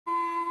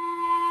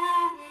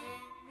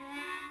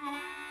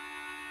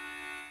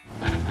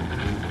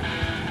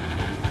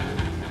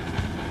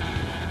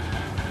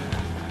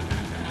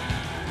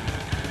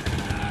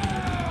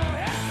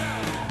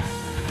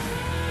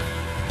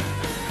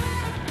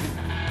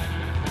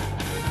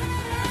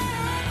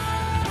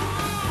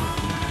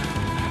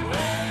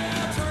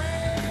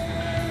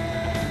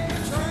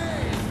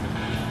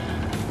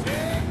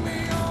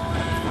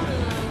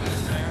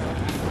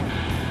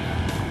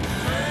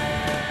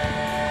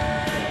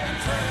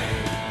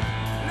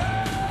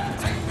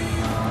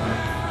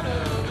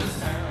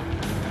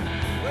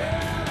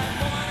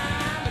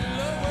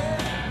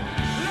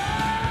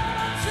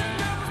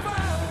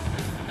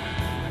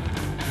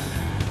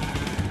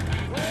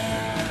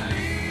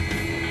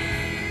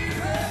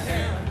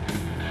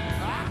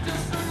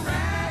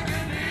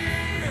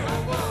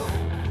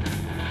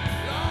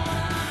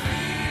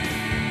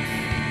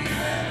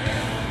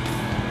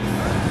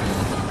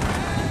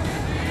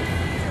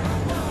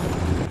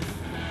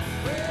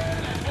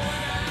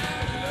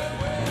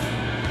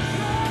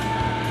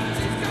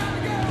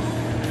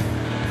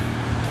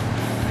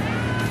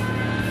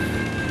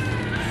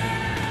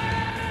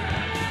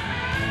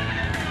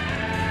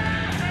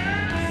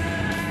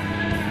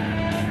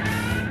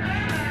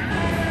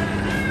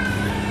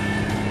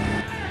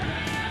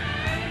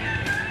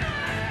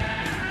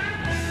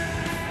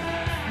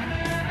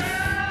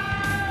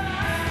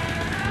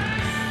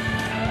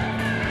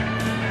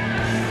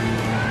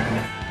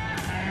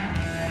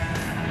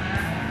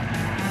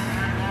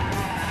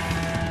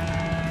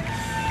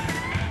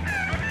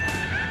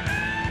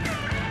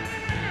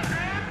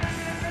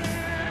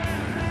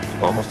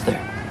almost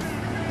there.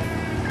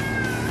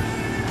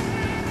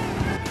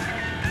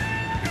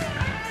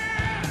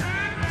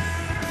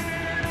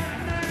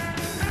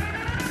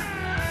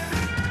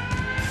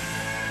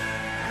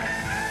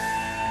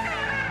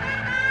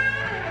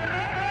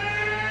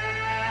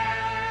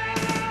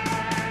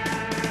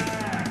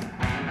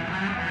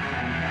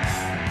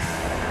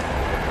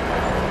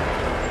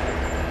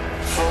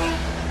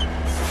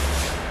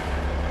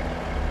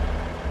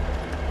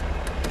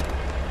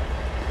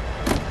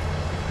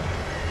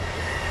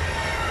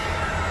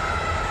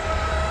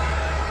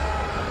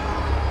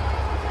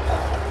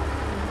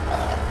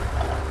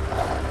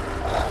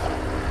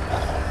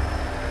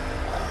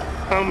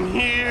 I'm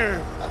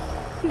here.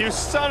 You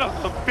son of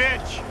a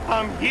bitch.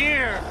 I'm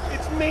here.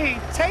 It's me.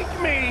 Take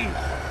me.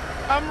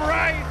 I'm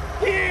right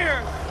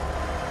here.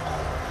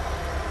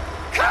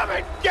 Come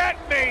and get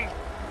me.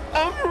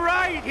 I'm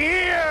right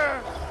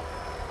here.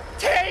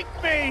 Take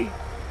me.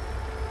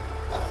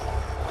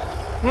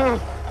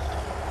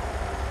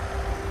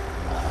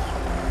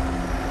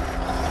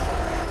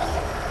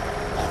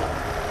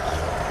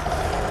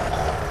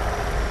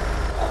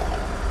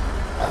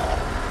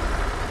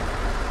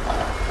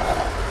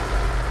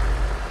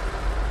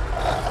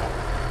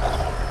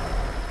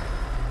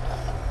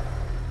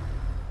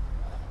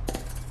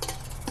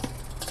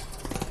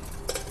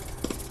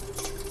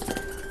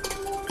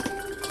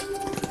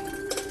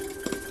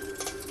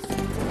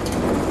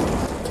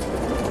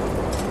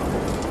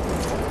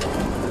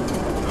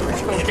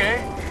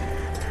 Okay?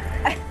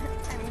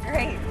 I'm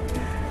great.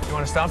 You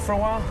want to stop for a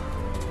while?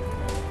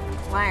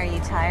 Why, are you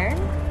tired?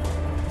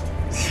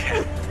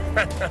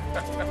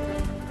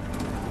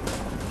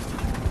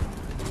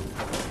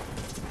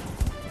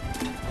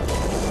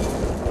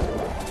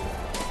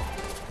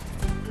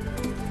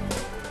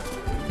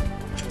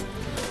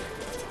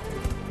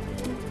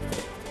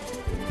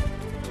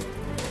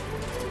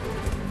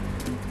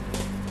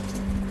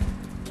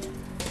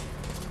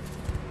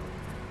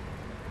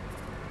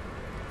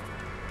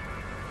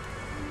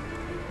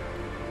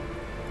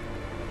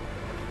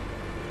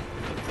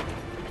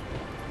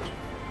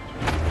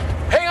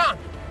 Hang on!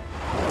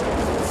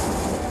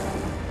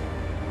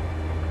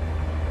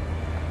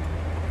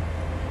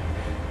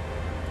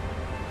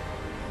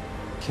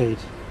 Kate,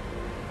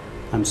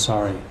 I'm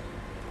sorry.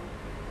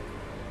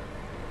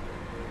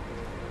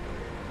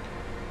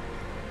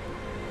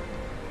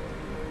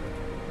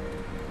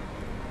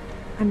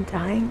 I'm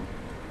dying.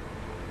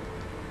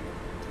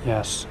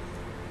 Yes.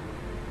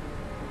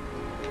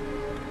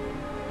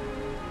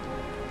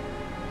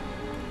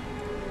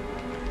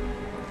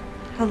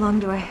 How long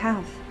do I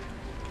have?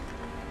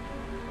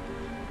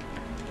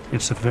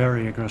 It's a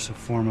very aggressive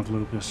form of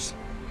lupus.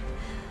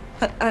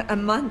 A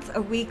month,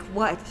 a week,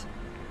 what?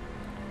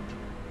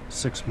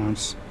 6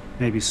 months,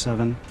 maybe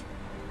 7.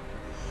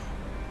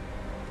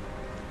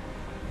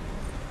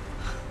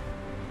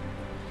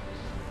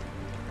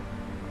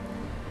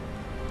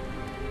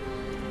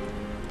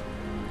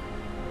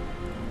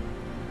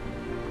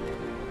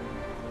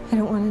 I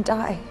don't want to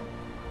die.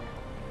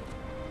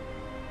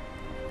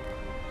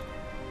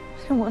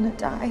 I don't want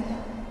to die.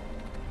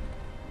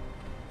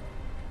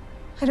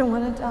 I don't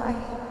want to die.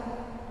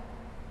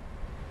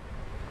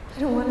 I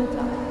don't want to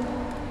die.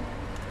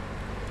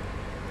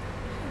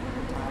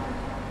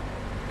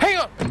 Hang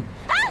on!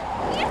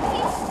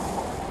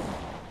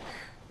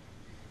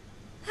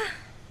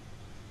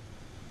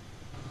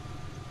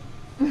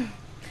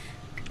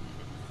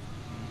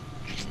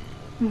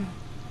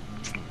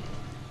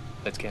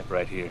 Let's camp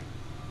right here.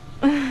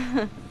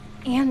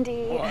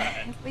 Andy, What?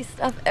 if we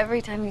stop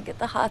every time you get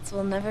the hots,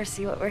 we'll never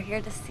see what we're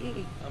here to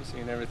see. I'm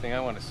seeing everything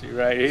I want to see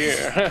right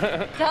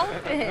here. Stop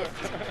it.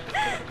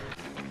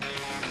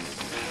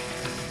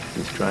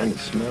 He's trying to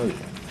smell you.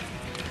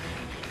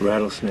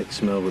 Rattlesnakes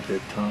smell with their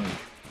tongue.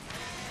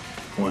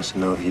 Wants to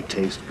know if you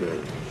taste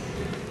good.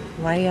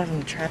 Why do you have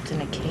him trapped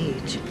in a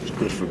cage? It's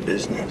good for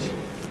business.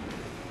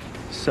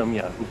 Some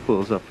yahoo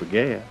pulls up for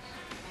gas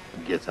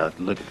and gets out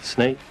to look at the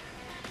snake.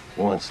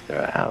 Once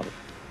they're out,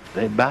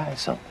 they buy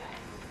something.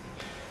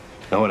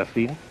 Know what I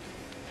feel?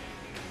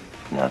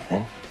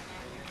 Nothing.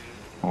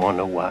 Wanna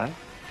know why?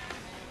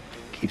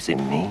 Keeps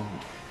him mean.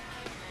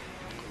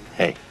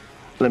 Hey,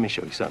 let me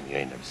show you something you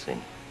ain't never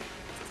seen.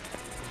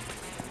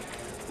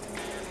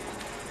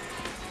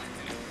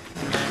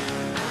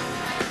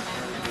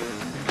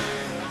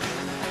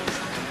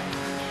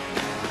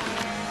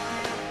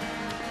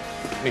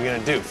 What are you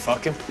gonna do,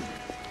 fuck him?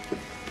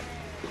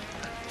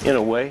 In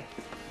a way.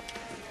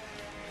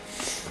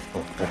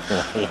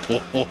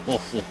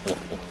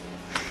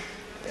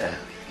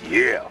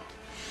 Yeah.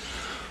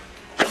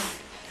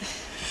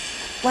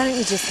 Why don't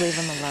you just leave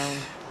him alone?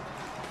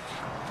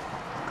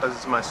 Because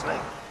it's my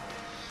snake.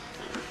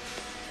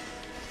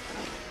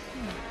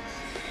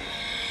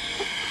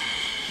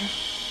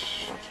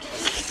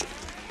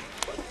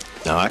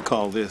 Now I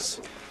call this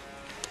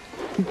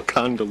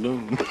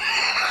condaloon.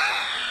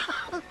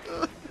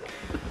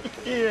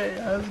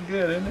 Yeah, that's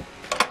good, isn't it?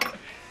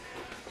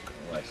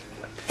 Watch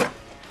this.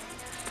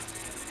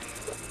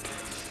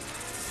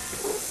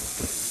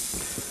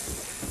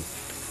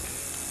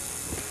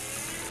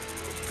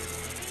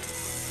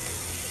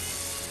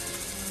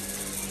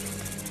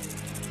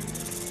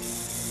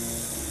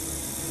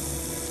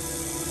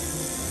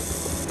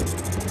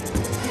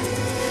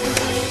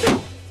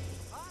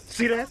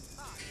 see that?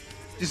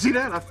 You see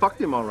that? I fucked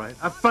him all right.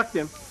 I fucked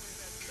him.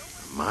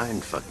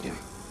 Mind fucked him.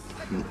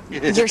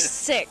 You're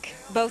sick,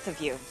 both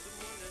of you.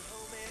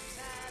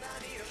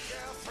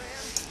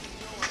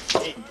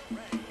 Hey.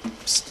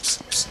 Psst,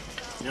 psst, psst.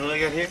 You know what I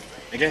got here?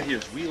 I got here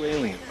real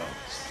alien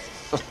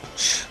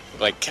bones.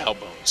 Like cow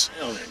bones.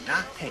 No, they're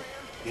not. Hey,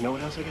 you know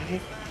what else I got here?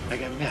 I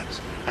got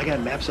maps. I got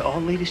maps of all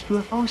latest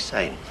UFO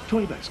sightings.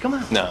 $20. Come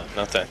on. No,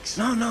 no thanks.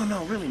 No,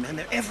 really, man.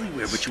 They're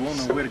everywhere, but you won't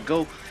know where to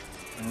go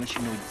unless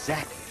you know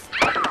exactly.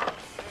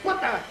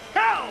 What the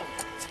hell?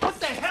 What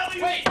the hell are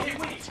you... Wait.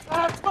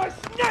 That's my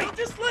snake!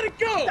 Just let it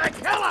go! The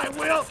hell I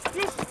will!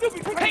 You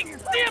stupid... Hey,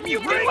 damn you!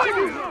 Stop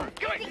it!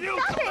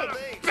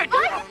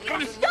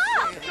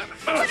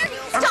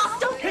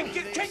 Stop! Don't...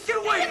 Get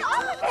away! Get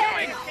off of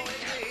him!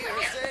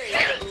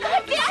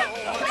 Stop it!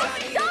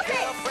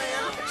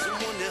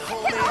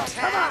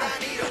 Come on!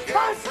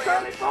 Come,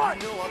 Charlie boy! Come!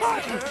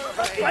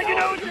 Like you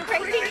know what you're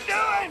crazy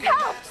doing!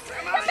 Help!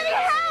 Somebody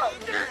help!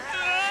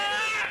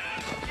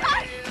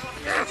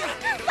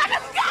 Let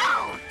us go!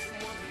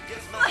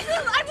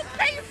 I will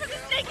pay you for the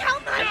snake.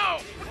 Help us! No!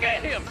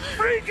 Forget him!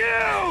 Freak you!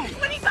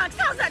 $20.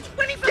 How's that?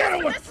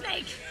 $20 for the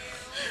snake.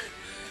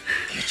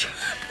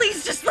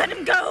 Please just let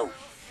him go.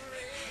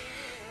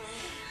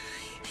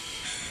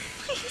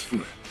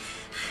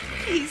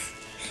 Please.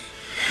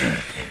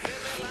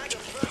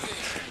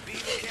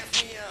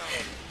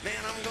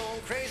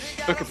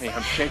 Look at me,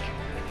 I'm shaking.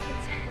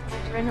 It's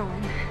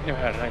adrenaline. You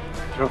had a knife in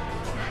your throat.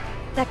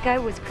 That guy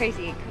was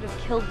crazy. He could have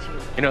killed you.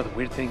 You know, the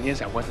weird thing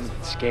is, I wasn't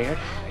scared.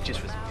 I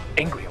just was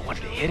angry. I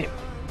wanted to hit him.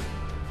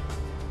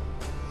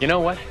 You know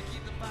what?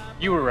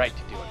 You were right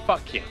to do it.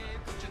 Fuck him.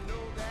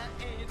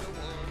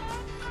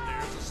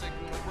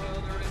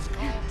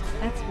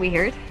 That's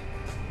weird.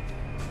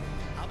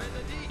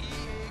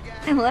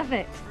 I love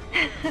it.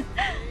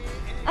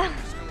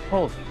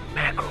 Holy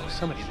mackerel,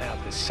 somebody let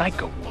out the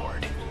psycho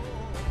ward.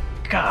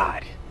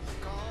 God.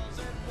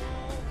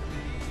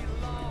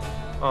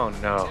 Oh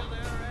no.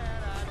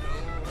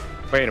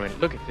 Wait a minute,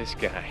 look at this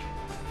guy.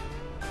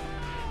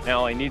 Now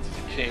all he needs is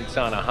a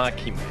chainsaw and a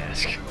hockey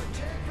mask.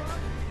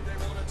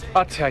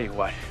 I'll tell you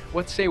what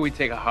say we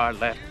take a hard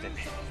left and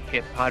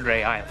hit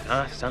Padre Island,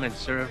 huh? Sun and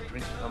surf,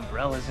 drinks with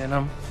umbrellas in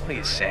them. What do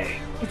you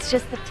say? It's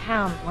just the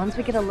town. Once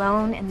we get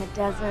alone in the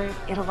desert,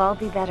 it'll all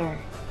be better.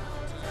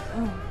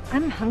 Oh,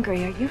 I'm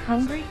hungry. Are you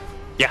hungry?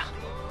 Yeah.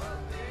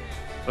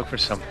 Look for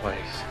some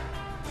place.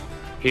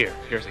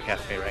 Here's a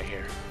cafe right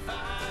here.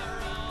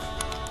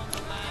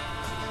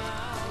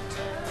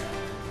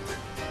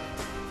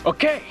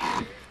 Okay.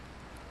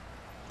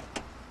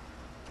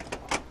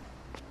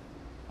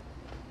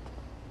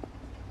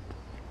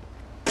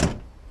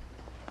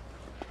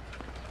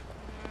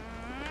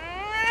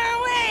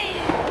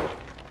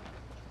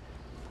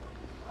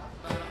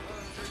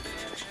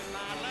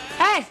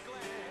 Hey!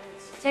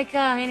 Take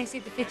any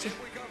seat that fits you.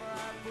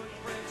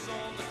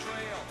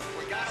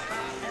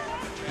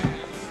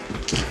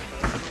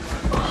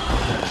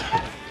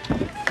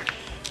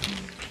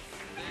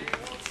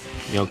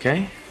 You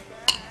okay?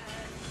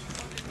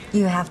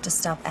 You have to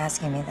stop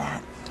asking me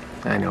that.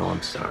 I know,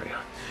 I'm sorry.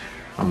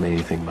 I'll mean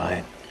anything by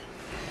it.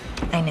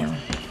 I know.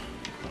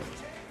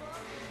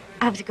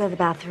 I have to go to the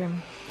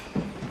bathroom.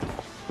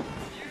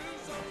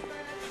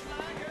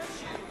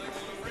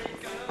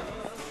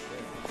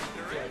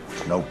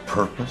 No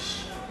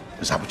purpose?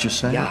 Is that what you're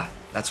saying? Yeah,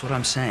 that's what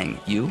I'm saying.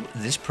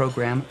 This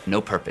program, no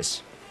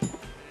purpose.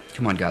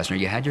 Come on, Gosner,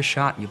 you had your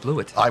shot and you blew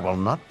it. I will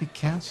not be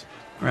canceled.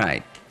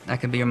 Right. That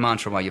can be your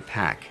mantra while you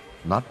pack.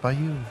 Not by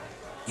you.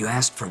 You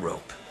asked for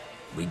rope.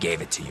 We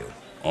gave it to you.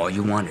 All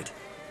you wanted.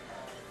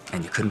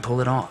 And you couldn't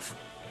pull it off.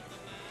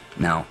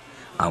 Now,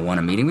 I want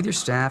a meeting with your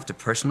staff to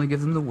personally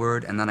give them the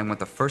word, and then I want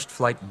the first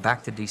flight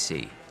back to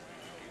D.C.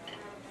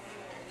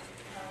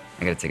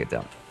 I gotta take it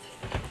down.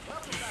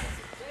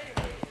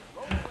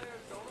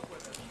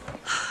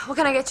 What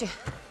can I get you?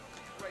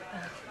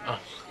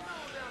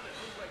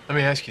 Let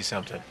me ask you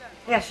something.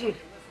 Yeah, shoot.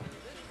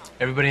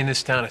 Everybody in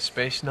this town a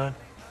space nut?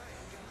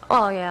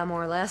 Oh, yeah,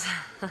 more or less.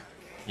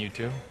 You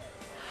too?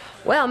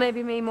 Well,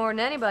 maybe me more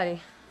than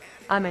anybody.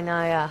 I mean,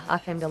 I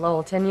came to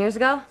Lowell 10 years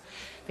ago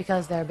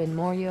because there have been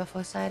more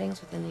UFO sightings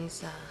within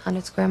these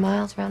 100 square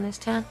miles around this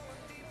town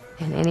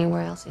than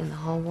anywhere else in the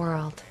whole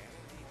world.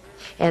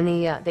 And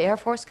the Air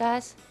Force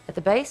guys at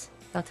the base,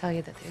 they'll tell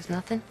you that there's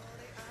nothing.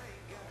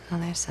 Oh,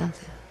 there's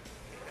something.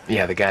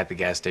 Yeah, the guy at the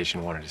gas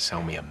station wanted to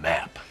sell me a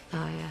map.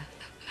 Oh, yeah.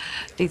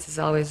 Dietz is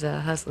always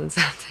hustling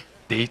something.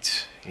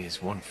 Dietz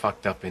is one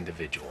fucked up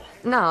individual.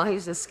 No,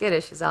 he's as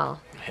skittish as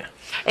all. Yeah.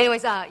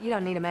 Anyways, you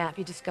don't need a map.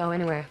 You just go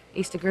anywhere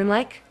east of Groom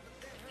Lake.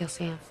 You'll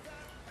see him.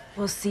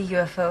 We'll see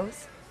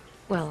UFOs?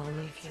 Well,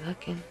 only if you're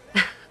looking.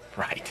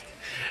 Right.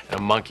 And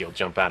a monkey will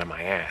jump out of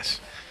my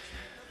ass.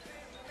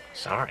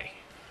 Sorry.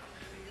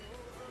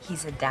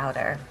 He's a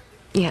doubter.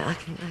 Yeah, I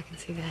can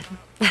see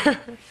that.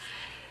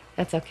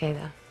 That's okay,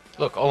 though.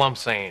 Look, all I'm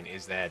saying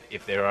is that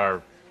if there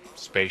are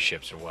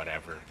spaceships or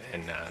whatever,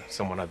 then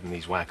someone other than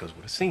these wackos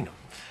would have seen them.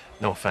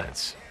 No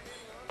offense.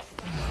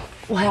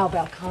 Well, how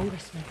about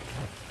congressmen?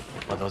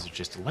 Well, those are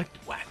just elected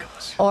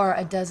wackos. Or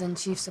a dozen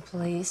chiefs of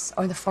police,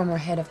 or the former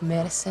head of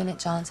medicine at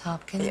Johns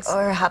Hopkins.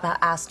 Or how about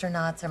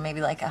astronauts, or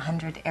maybe like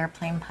 100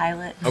 airplane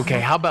pilots? Okay,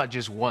 how about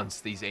just once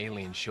these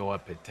aliens show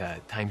up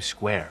at Times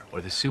Square or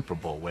the Super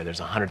Bowl where there's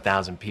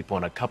 100,000 people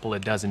and a couple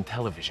of dozen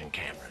television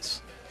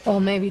cameras? Well,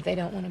 maybe they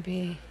don't want to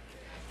be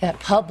that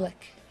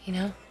public, you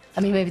know?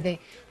 I mean, maybe they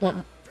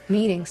want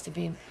meetings to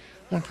be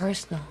more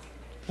personal,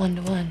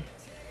 one-to-one.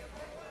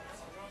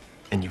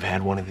 And you've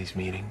had one of these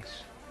meetings?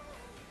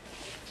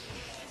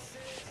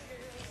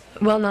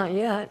 Well, not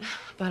yet,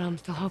 but I'm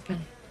still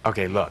hoping.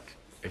 Okay, look,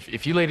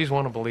 if you ladies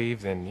want to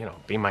believe, then, you know,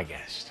 be my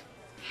guest.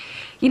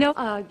 You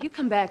know, you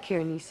come back here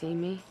and you see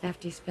me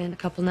after you spend a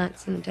couple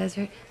nights in the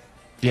desert.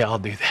 Yeah, I'll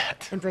do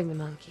that. And bring the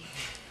monkey.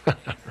 All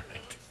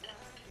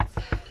right.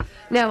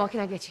 Now, what can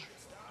I get you?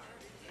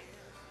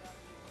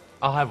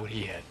 I'll have what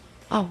he had.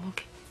 Oh,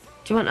 okay.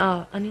 Do you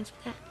want onions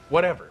with that?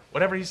 Whatever.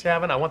 Whatever he's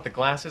having, I want the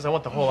glasses, I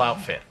want the whole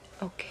outfit.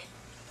 Okay.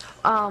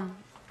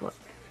 What?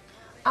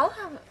 I'll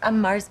have a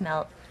Mars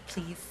melt,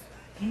 please.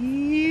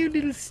 You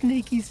little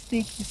sneaky,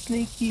 sneaky,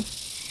 sneaky.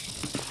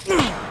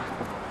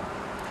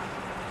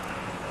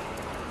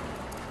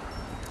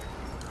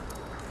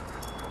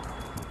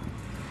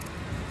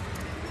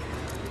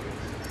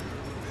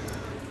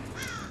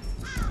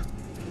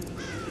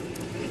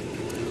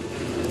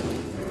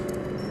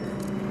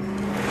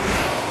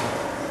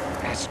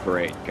 That's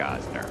great,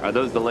 Gosner. Are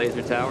those the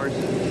laser towers?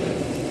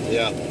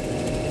 Yeah.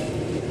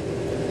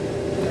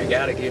 I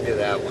gotta give you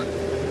that one.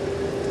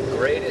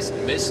 Greatest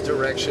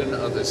misdirection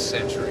of the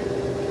century.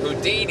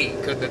 Houdini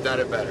couldn't have done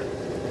it better.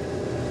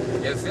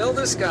 You fill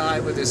the sky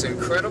with this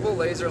incredible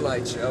laser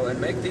light show and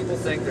make people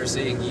think they're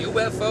seeing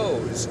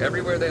UFOs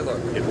everywhere they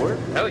look. It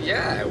worked? Oh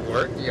yeah, it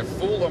worked. You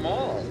fooled them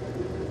all.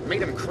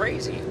 Made them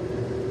crazy.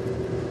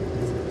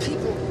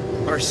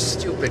 People are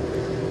stupid.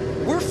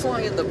 We're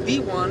flying the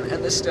B-1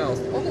 and the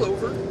Stealth all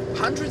over,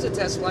 hundreds of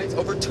test flights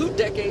over 2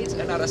 decades,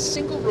 and not a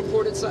single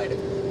reported sighting.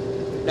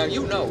 Now,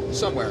 you know,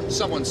 somewhere,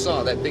 someone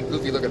saw that big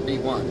goofy-looking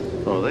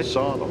B-1. Oh, they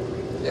saw them.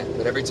 Yeah,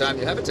 but every time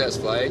you have a test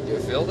flight, you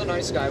fill the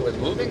night sky with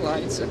moving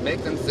lights and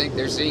make them think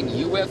they're seeing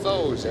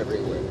UFOs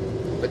everywhere.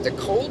 But the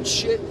cold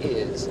shit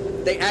is,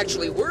 they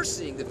actually were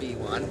seeing the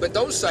B-1, but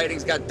those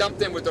sightings got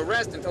dumped in with the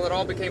rest until it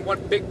all became one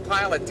big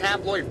pile of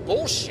tabloid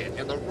bullshit,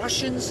 and the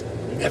Russians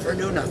never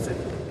knew nothing.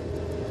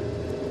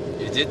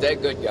 You did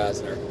that good,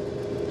 Gosner.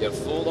 You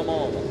fooled them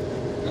all.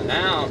 And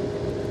now,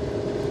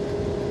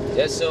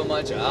 just so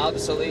much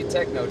obsolete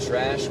techno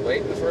trash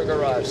waiting for a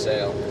garage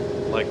sale.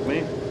 Like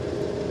me?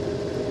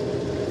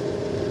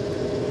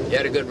 You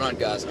had a good run,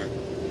 Gosner.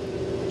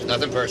 It's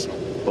nothing personal.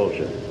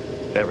 Bullshit.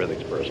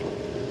 Everything's personal.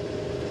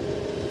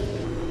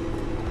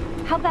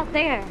 How about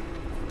there?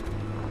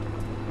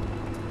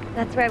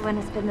 That's where I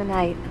want to spend the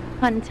night.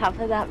 On top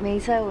of that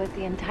mesa with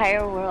the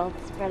entire world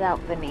spread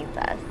out beneath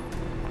us.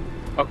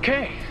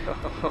 Okay.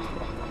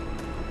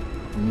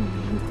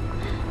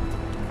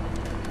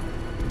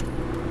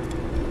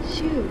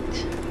 Shoot.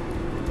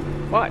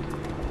 What?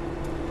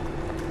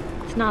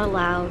 It's not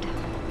allowed.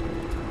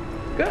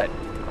 Good.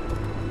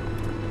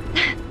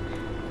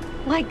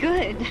 Why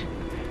good?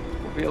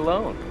 We'll be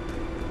alone.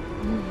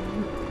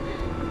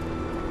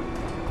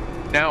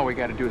 Now all we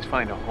gotta do is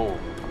find a hole.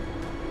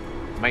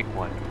 Make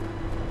one.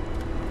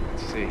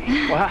 Let's see.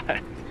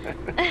 What?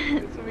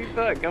 This will be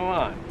fun. Come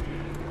on.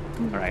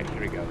 All right,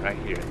 here we go. Right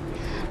here.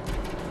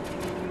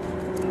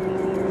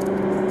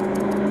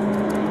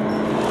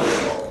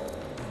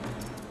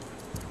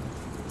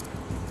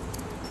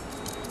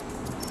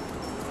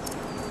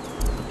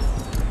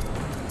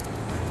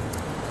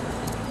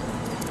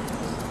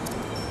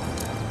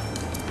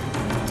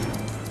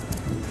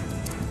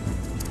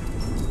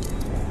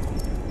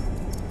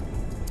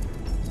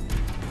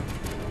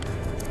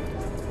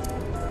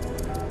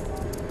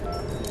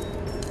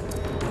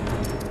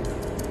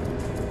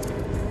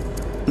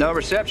 No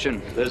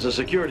reception. There's a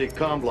security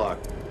comm block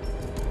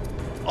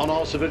on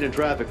all civilian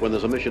traffic when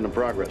there's a mission in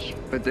progress.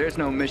 But there's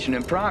no mission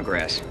in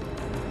progress.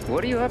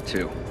 What are you up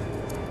to?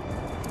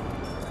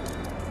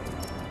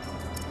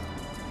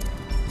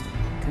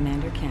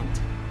 Commander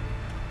Kent,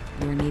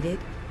 you're needed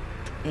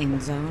in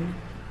Zone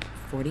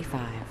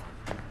 45.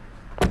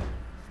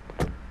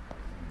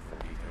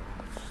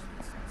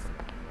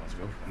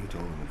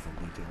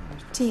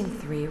 Team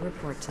 3,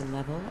 report to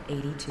level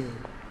 82.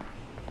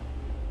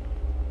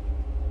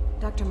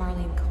 Dr.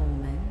 Marlene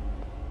Coleman,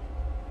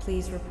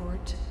 please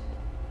report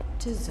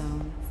to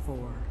Zone 4.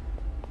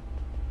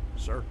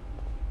 Sir.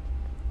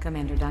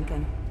 Commander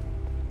Duncan,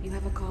 you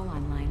have a call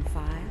on line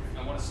 5.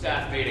 I want a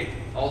staff meeting.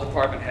 All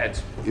department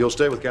heads. You'll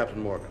stay with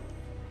Captain Morgan.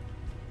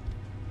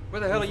 Where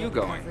the hell are you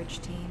going? Coverage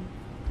team,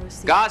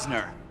 proceed.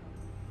 Gosner,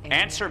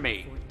 Area answer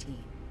me. 14.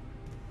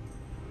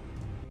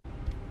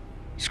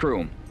 Screw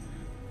him.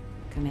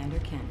 Commander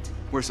Kent.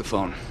 Where's the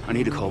phone? I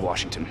need to call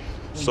Washington.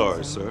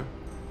 Sorry, sir.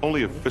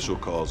 Only official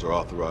calls are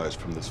authorized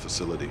from this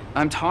facility.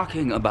 I'm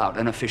talking about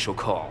an official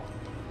call.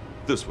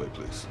 This way,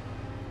 please.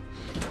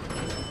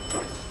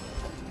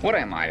 What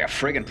am I, a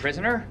friggin'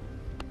 prisoner?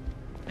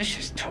 This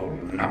is total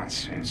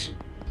nonsense.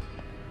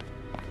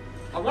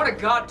 I want a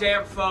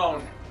goddamn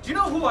phone. Do you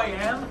know who I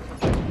am?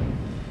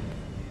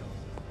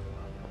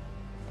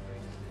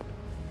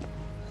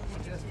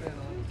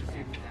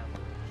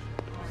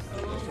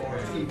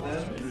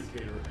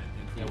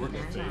 Yeah, we're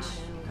good. Check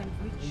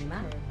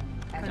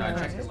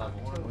the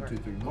level. 1, 2,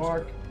 3,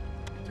 mark.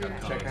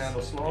 Check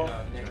handle slow.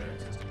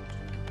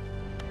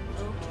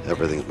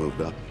 Everything's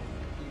moved up.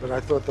 But I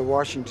thought the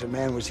Washington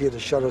man was here to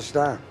shut us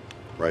down.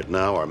 Right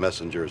now, our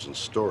messenger is in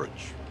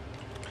storage.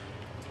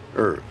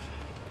 Irv,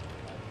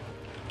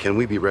 can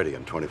we be ready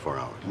in 24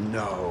 hours?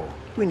 No.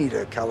 We need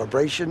a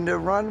calibration to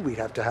run. We'd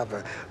have to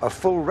have a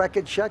full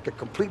record check, a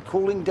complete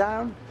cooling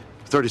down.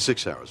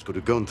 36 hours. Could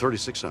it go in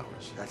 36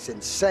 hours? That's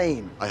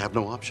insane. I have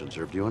no options,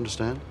 Irv. Do you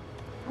understand?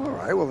 All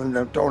right, well,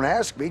 then don't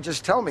ask me.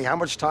 Just tell me how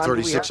much time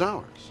 36 do we have?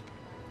 hours.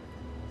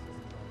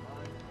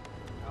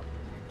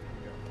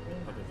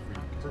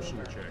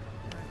 Personal check.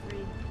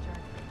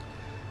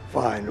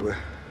 Fine.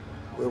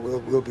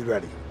 We'll be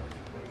ready.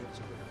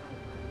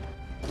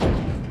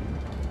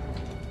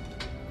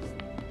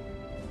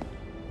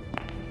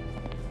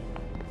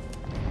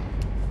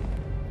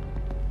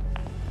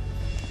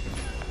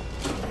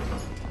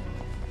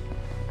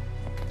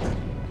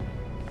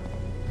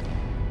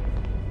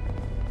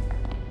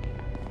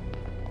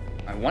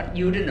 I want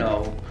you to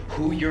know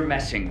who you're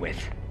messing with.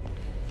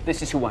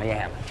 This is who I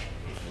am.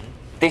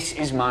 This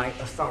is my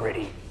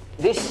authority.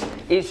 This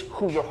is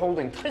who you're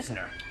holding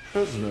prisoner.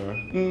 Prisoner?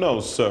 No,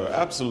 sir.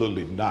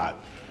 Absolutely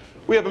not.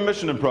 We have a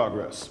mission in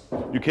progress.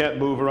 You can't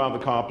move around the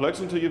complex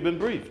until you've been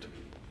briefed.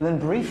 Then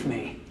brief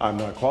me. I'm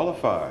not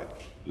qualified.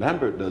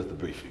 Lambert does the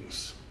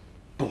briefings.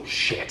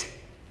 Bullshit.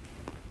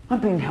 I'm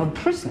being held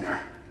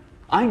prisoner.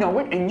 I know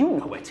it and you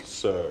know it.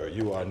 Sir,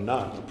 you are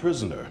not a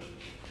prisoner.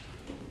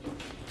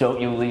 Don't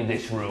you leave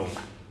this room.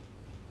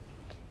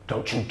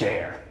 Don't you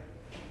dare.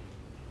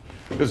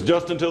 It's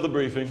just until the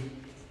briefing.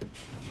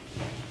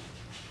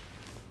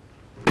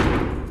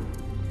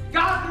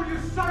 Gosner, you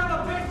son of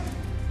a bitch!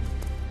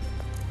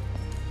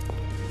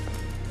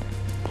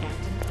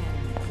 Captain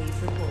Cannon, please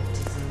report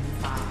to Zone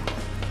 5.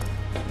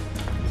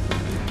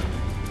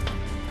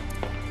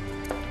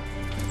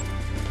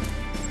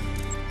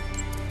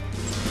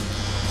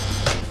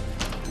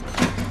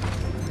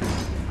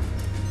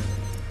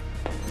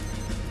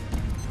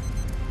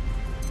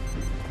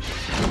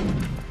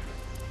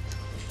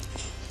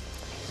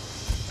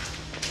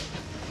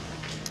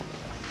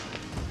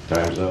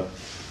 Time's up.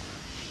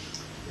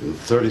 In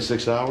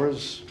 36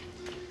 hours,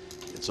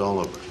 it's all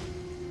over.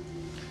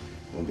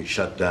 We'll be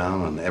shut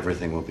down and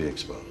everything will be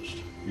exposed.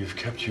 You've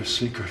kept your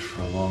secret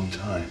for a long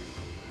time.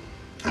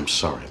 I'm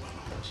sorry about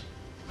all this.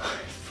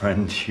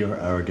 Friend, your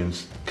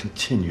arrogance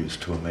continues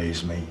to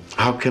amaze me.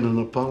 How can an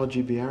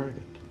apology be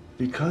arrogant?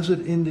 Because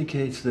it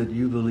indicates that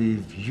you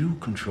believe you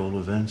control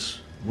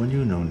events when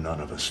you know none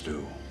of us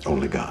do.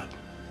 Only God.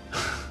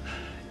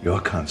 Your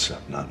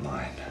concept, not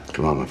mine.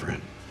 Come on, my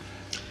friend.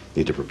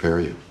 Need to prepare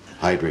you,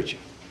 hydrate you.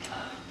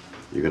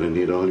 You're gonna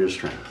need all your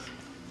strength.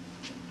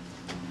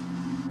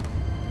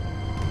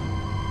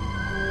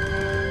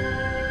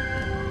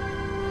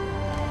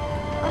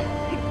 Oh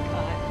my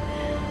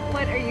God.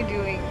 What are you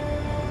doing?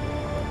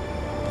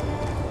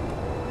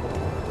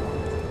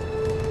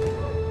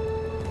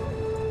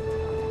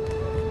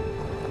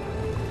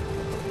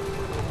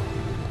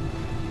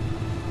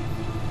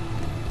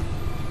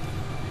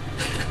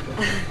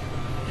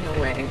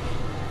 No way.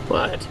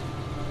 What?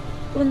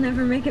 We'll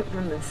never make it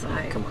from this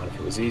side. Come on, if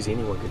it was easy,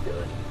 anyone could do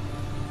it.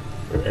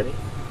 You ready?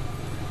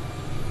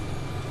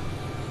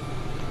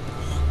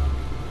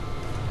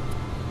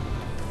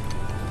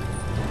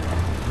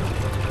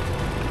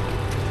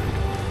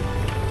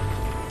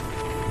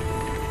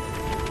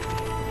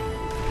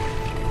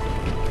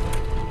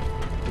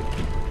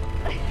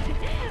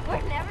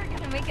 We're never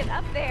gonna make it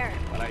up there.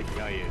 What I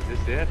tell you, is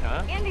this it,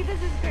 huh? Andy,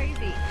 this is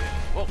crazy.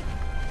 Whoa.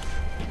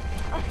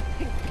 Oh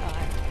my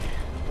God.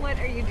 What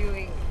are you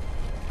doing?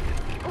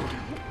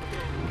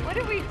 What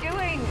are we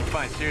doing?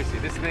 Fine, seriously,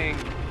 this thing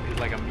is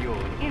like a mule.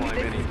 It'll Andy, climb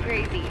this anything. is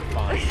crazy.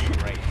 Fine,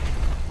 great.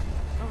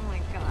 Oh my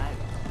God.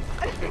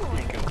 Oh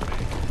my Go,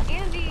 babe.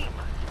 Andy.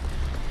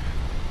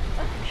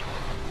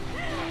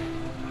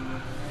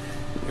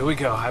 Here we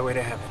go, highway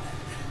to heaven.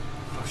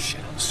 Oh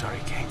shit, I'm sorry,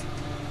 Kate.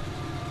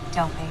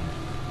 Don't be.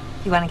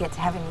 If you want to get to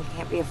heaven, you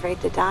can't be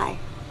afraid to die.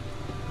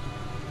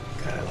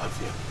 God, I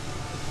love you.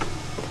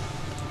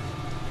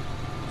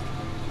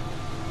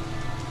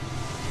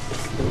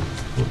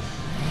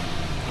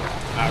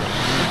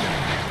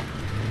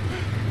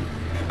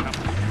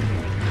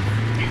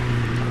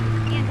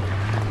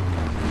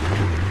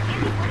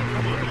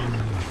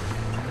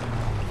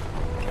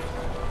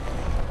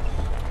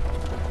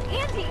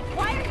 Andy,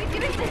 why are you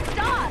doing this?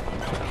 Stop!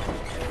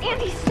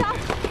 Andy, stop!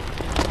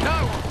 No,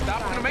 I won't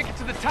stop. I'm gonna make it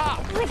to the top.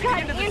 Oh my God,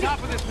 Get to the Andy.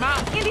 top of this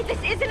mountain. Andy,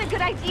 this isn't a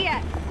good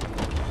idea.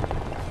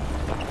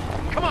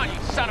 Come on, you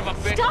son of a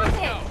bitch. Stop Let's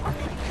it! go. Oh my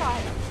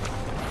God.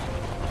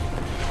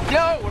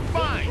 Yo, we're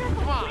fine. Be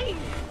careful, Come on. please.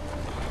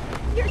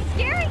 You're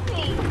scaring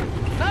me.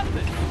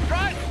 Nothing.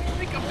 Try it. You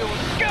think I'm doing.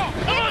 Let's go!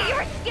 Come on!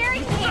 You're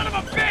scaring me! Son of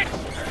a bitch!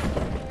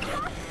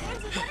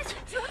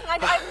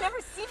 I've never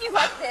seen you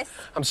like this.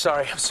 I'm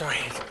sorry.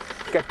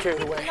 Got carried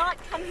We away. did not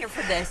come here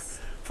for this.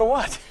 For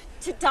what?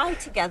 To die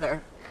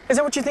together. Is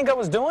that what you think I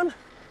was doing?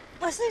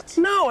 Was it?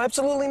 No,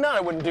 absolutely not. I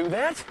wouldn't do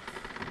that.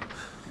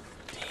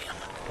 Damn.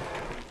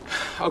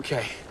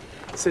 Okay.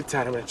 Sit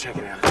tight. I'm gonna check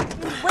it out.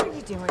 What are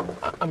you doing?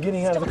 I'm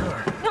getting out of the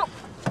car. No,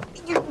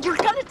 you're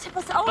gonna tip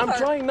us over. I'm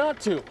trying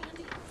not to.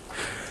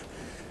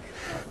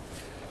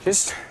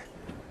 Just...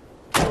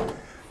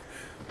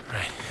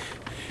 Right.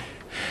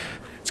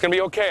 It's gonna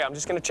be okay. I'm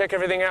just gonna check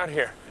everything out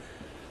here.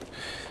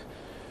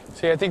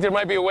 See, I think there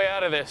might be a way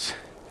out of this.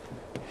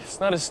 It's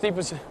not as steep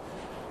as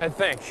I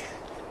think.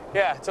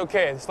 Yeah, it's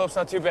okay. The slope's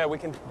not too bad. We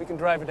can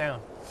drive it down.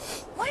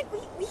 What?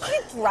 We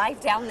can't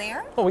drive down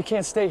there. Oh, we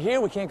can't stay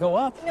here. We can't go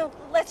up. No,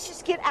 let's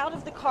just get out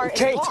of the car and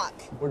Kate, walk.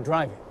 we're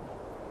driving.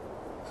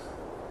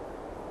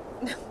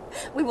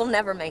 We will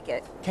never make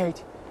it.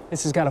 Kate,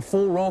 this has got a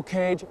full roll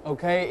cage,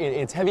 okay?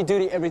 It's heavy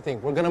duty,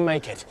 everything. We're gonna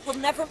make it. We'll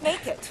never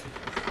make it.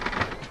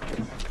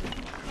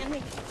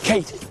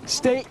 Kate,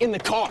 stay in the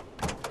car.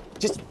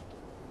 Just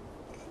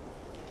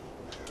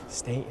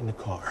stay in the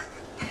car.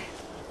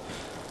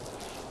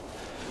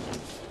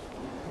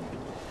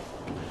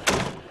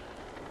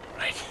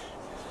 Right.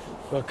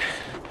 Look.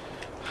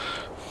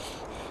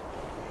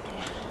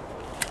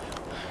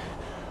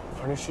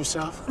 Harness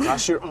yourself.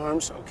 Cross your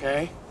arms,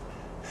 okay?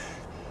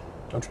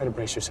 Don't try to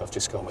brace yourself.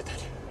 Just go with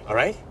it. All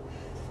right?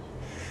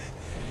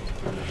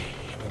 Here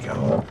we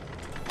go.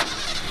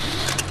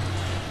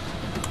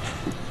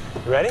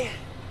 You ready?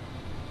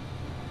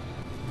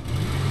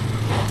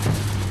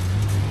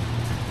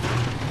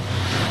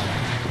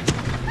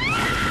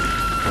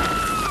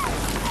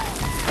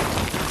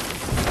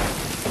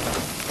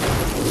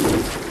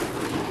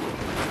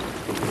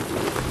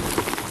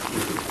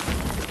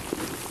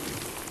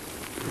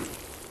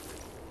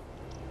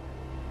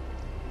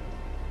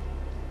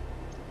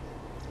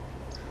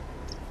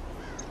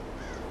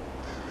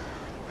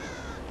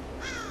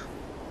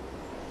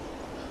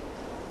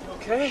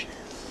 Okay.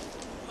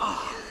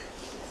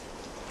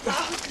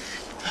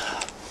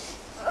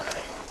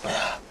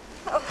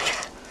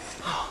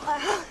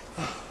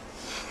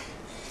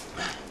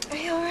 Are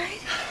you all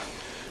right?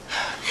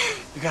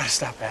 You gotta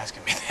stop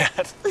asking me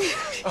that.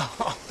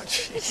 Oh,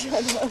 jeez.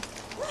 Shut up.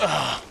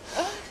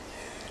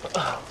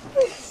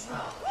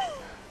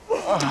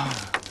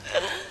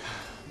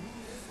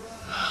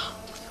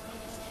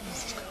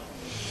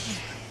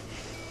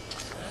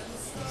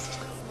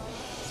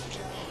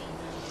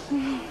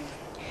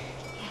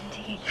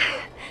 Andy.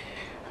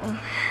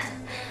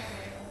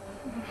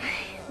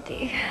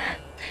 Andy.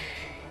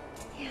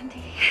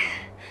 Andy.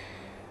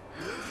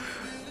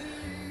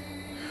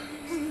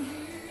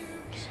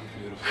 So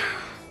beautiful.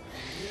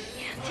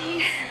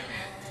 Andy.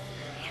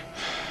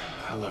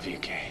 I love you,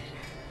 Kate.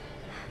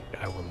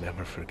 I will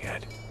never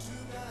forget.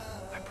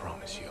 I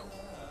promise you.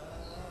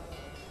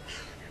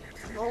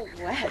 I'm all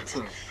wet.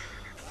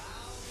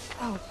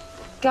 Oh,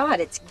 God,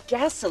 it's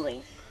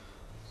gasoline.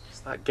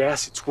 It's not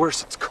gas, it's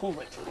worse, it's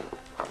coolant.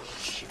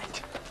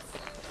 Shit.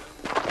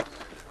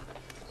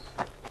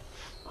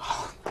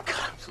 Oh, God,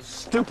 I'm so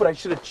stupid. I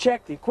should have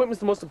checked. The equipment's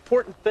the most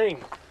important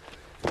thing.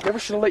 Never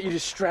should have let you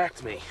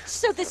distract me.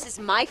 So this is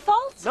my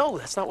fault? No,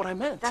 that's not what I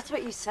meant. That's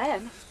what you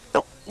said.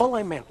 No, all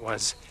I meant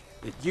was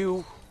that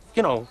you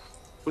know,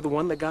 were the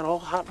one that got all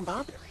hot and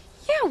bothered.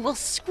 Yeah, well,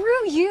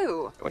 screw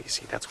you. Well, you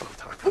see, that's what I'm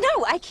talking about.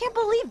 No, I can't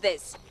believe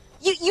this.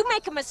 You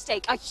make a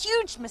mistake, a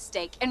huge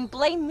mistake, and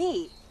blame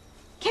me.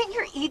 Can't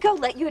your ego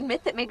let you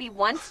admit that maybe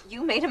once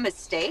you made a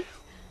mistake?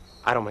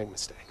 I don't make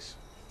mistakes.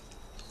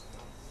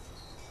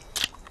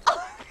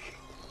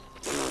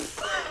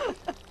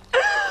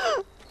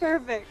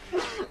 Perfect.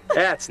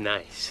 That's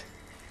nice.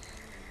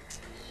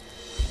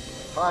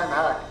 Time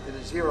hack. It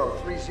is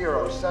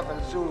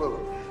 0307 Zulu.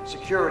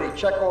 Security,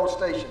 check all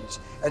stations.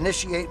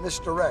 Initiate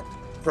misdirect.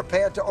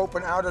 Prepare to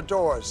open outer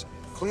doors.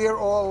 Clear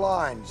all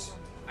lines.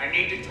 I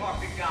need to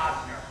talk to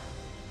Gosner.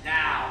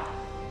 Now.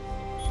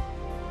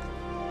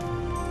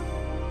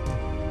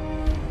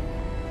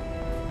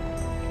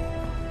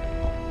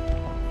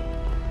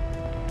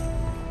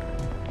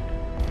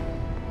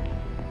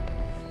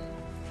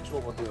 Here's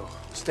what we'll do.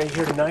 Stay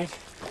here tonight.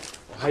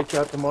 We'll hike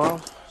out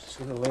tomorrow.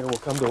 Sooner or later, we'll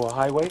come to a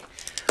highway.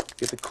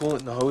 Get the coolant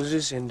and the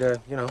hoses and,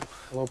 you know,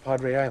 hello,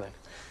 Padre Island.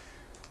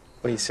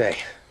 What do you say?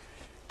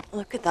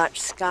 Look at that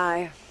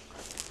sky.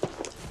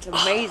 It's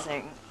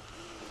amazing.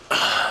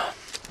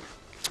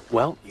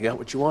 Well, you got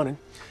what you wanted.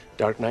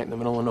 Dark night in the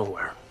middle of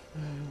nowhere.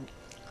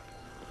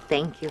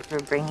 Thank you for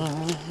bringing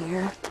me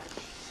here.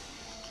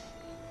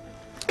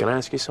 Can I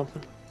ask you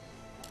something?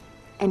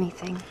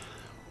 Anything.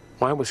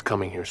 Why was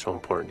coming here so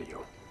important to you?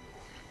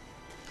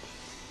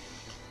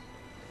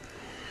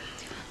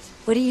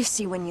 What do you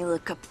see when you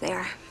look up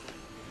there?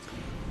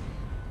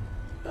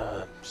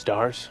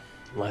 Stars?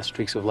 Last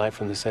streaks of light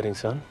from the setting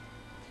sun?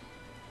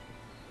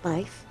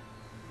 Life?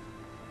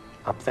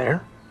 Up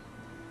there?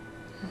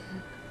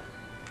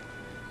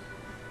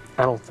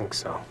 I don't think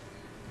so.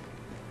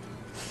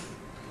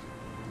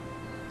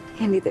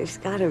 Andy, there's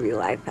gotta be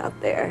life out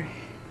there.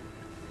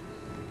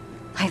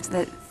 Life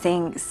that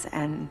thinks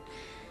and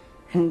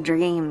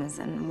dreams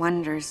and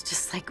wonders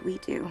just like we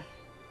do.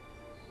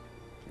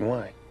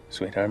 Why,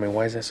 sweetheart? I mean,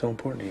 why is that so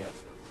important to you?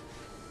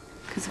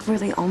 Because we're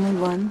the only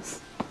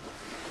ones.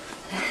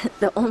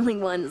 The only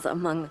ones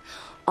among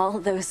all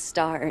those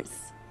stars.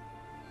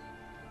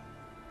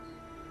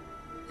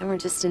 And we're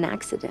just an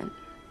accident.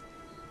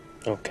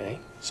 Okay,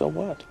 so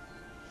what?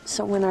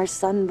 So when our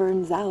sun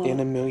burns out... In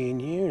a million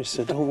years,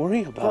 so don't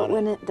worry about But it.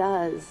 when it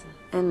does,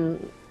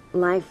 and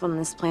life on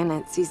this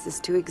planet ceases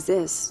to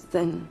exist,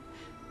 then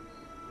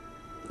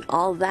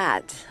all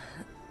that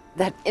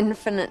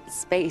infinite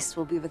space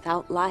will be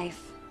without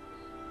life.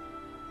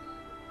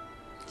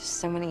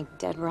 Just so many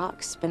dead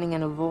rocks spinning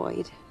in a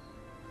void.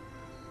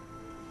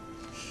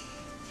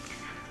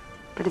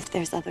 But if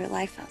there's other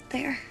life out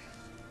there,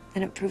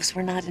 then it proves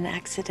we're not an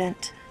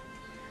accident.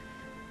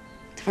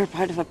 That we're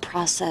part of a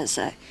process,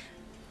 a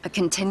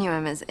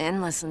continuum as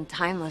endless and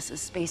timeless as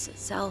space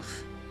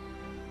itself.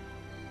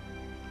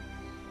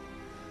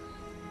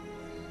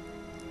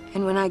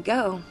 And when I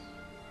go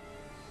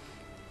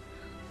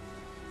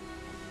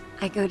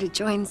to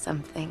join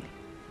something.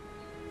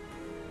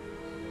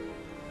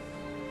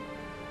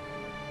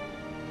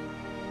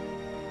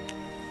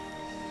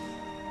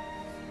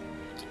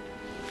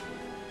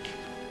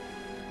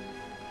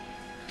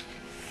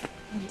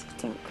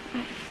 Don't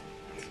cry.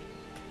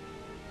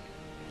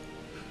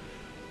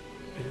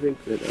 I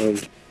think that,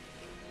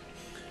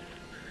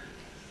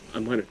 I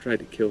might have tried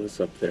to kill us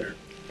up there.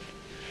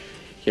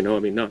 You know, I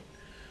mean, not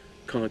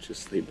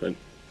consciously, but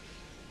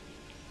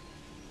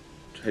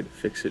tried to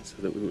fix it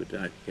so that we would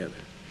die together.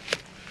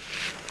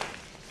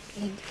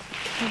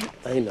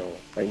 I know.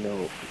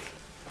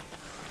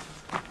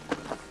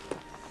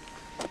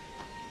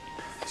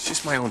 It's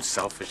just my own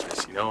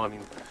selfishness, you know? I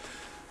mean,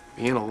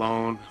 being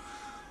alone,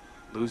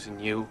 losing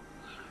you.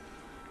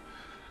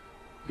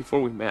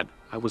 Before we met,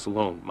 I was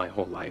alone my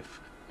whole life.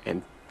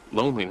 And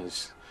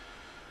loneliness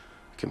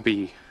can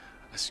be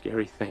a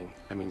scary thing.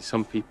 I mean,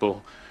 some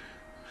people,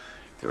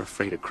 they're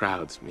afraid of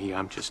crowds. Me,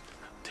 I'm just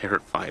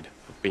terrified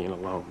of being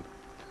alone.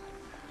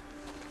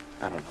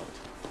 I don't know.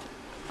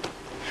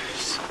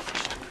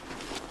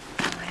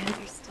 I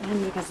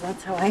understand, because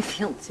that's how I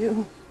feel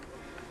too.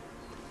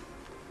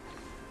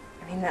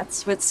 I mean,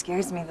 that's what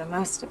scares me the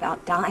most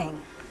about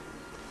dying.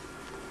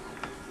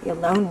 The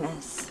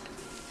aloneness,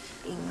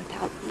 being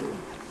without you.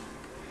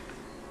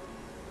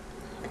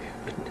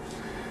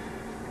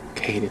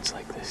 Kate, it's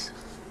like this.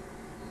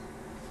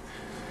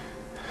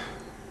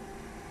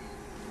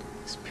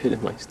 This pit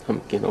in my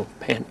stomach, you know,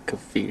 panic of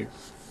fear.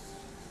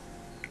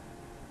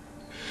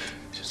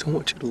 Just don't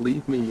want you to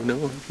leave me, you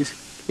know? I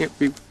just can't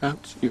be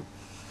without you.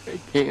 I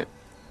can't.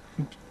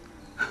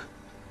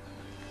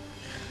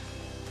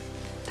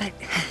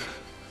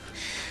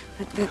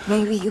 But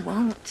maybe you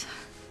won't.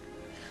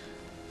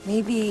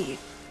 Maybe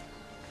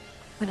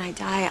when I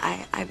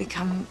die, I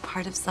become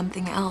part of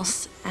something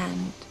else,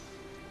 and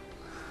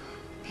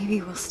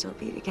maybe we'll still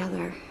be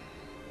together.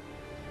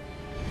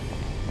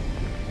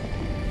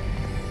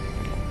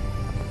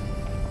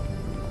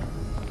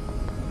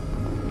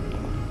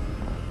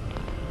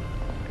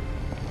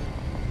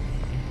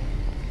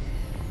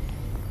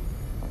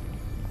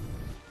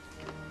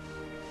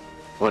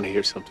 Want to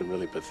hear something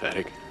really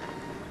pathetic?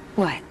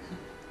 What?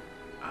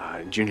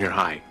 In junior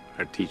high,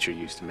 our teacher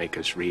used to make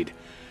us read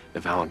the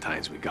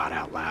Valentines we got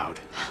out loud.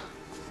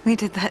 We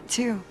did that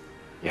too.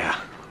 Yeah,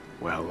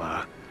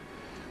 well,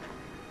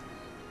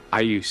 I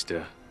used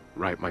to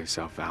write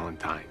myself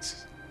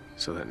Valentines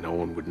so that no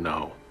one would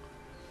know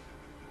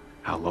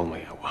how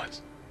lonely I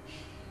was.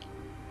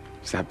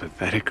 Is that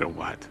pathetic or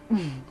what?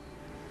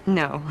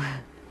 No.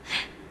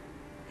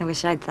 I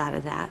wish I'd thought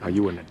of that. Oh,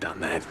 you wouldn't have done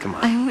that. Come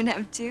on. I would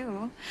have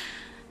too.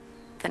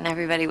 Then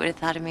everybody would have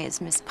thought of me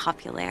as Miss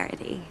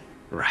Popularity.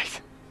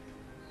 Right.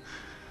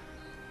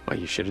 Well,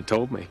 you should have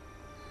told me.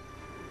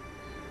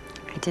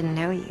 I didn't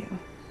know you.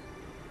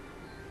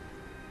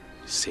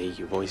 See,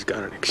 you've always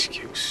got an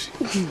excuse.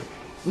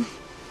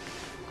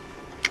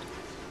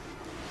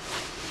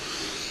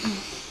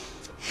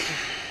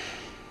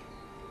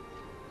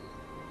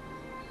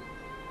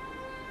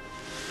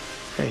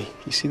 Hey,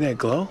 you see that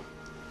glow?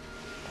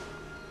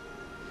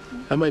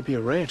 That might be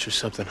a ranch or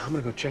something. I'm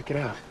gonna go check it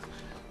out.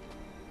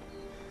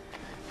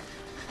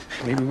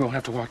 Maybe we won't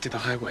have to walk to the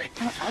highway.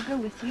 I'll go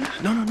with you.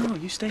 No,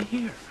 you stay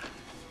here.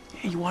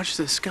 Yeah, you watch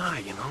the sky,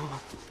 you know.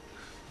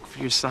 Look for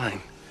your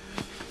sign.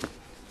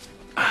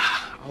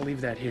 I'll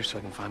leave that here so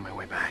I can find my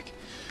way back.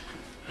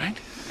 Right?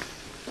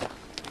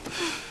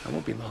 I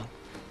won't be long.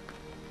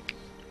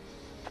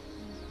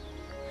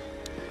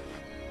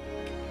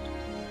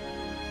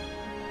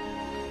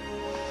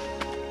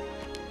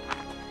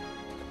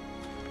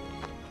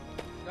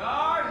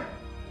 Guard!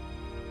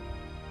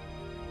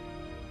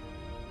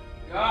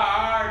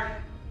 Guard!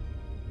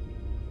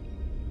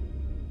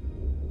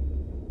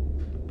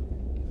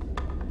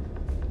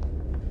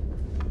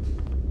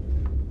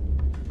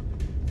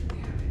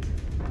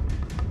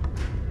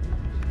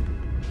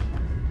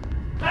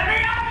 Let me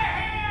out of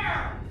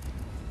here!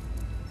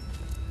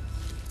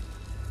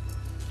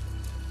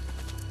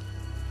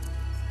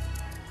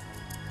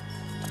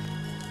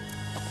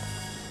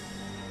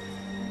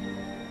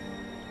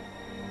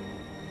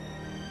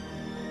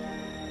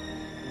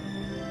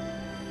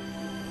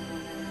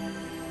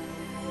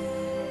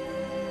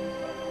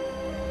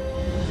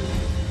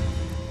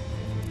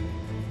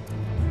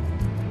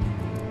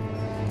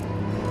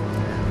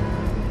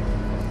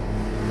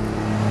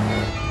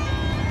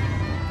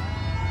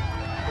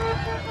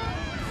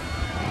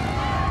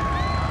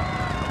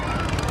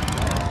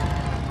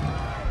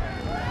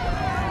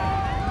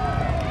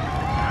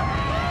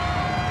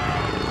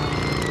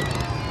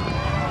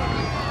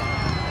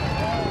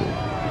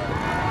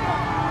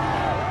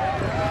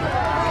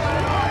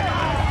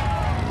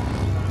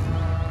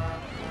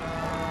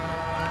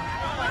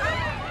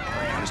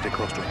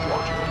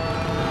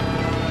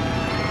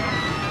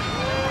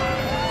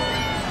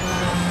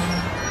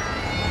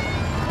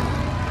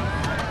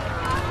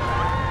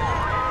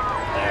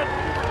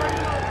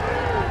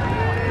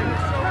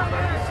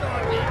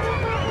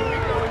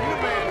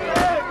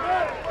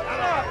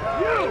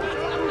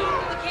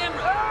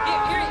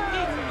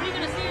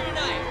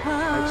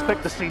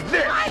 expect to see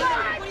this?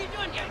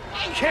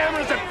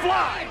 Cameras that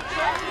fly!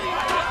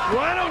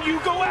 Why don't you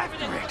go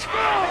after it?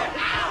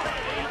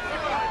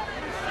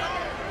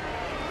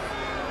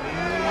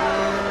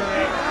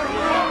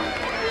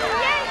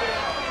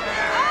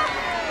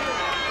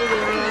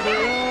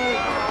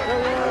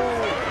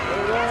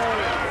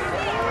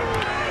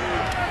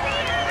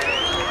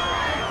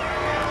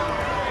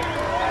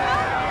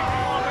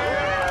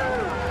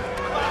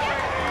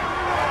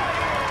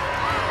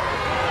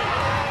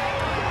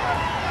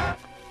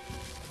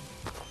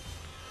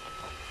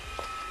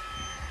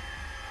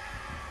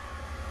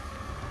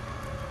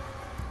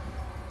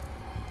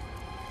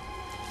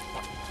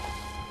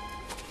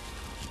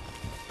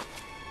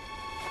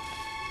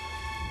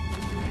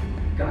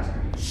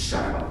 Gosner,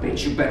 son of a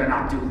bitch, you better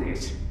not do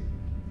this.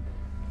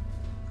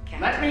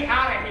 Let me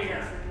out of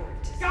here!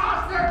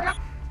 Gosner!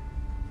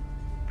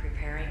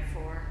 Preparing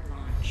for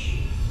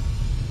launch.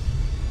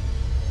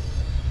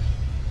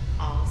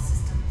 All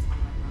systems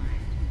online.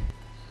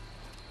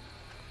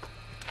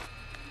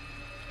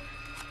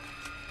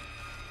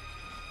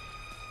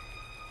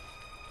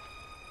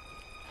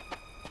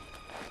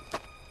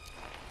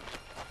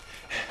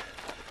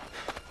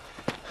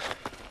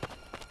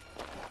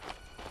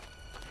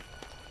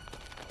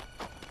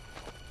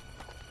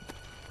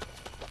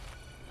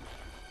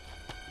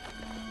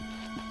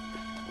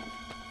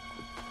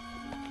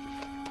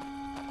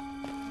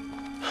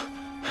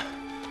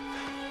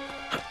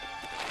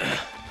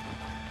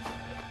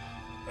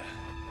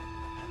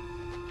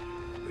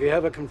 We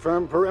have a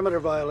confirmed perimeter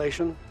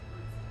violation.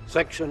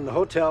 Section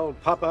Hotel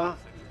Papa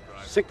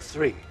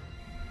 63.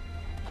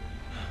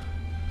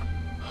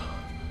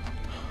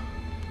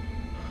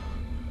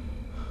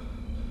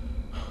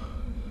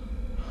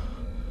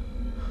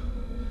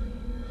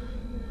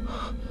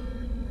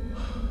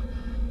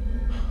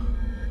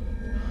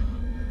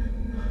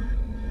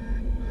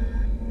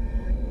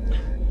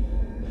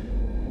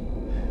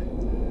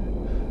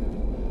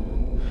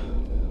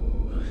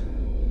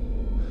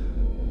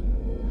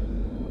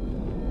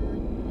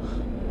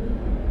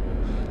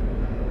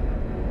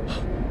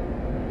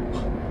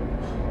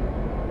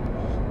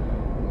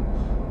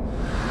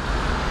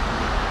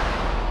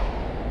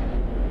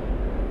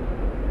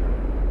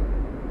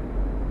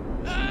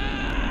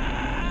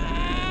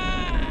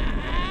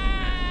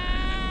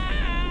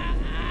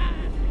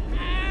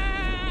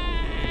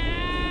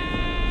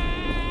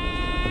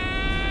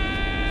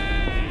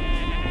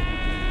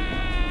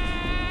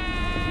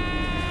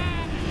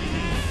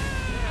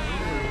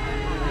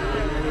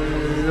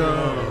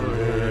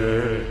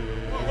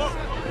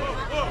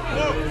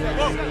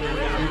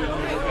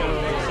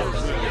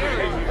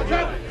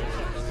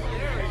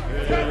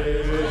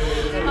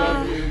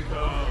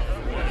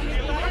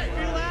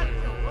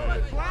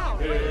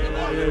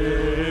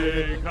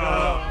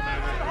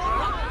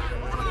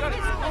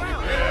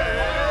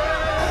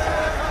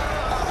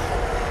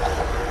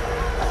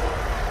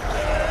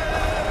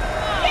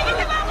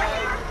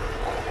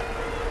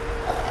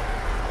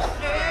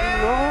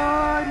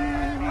 Lord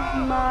is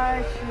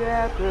my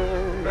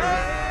shepherd,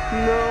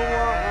 no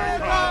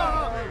one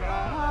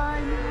I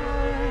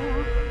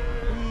know.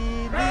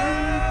 He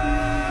leads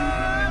me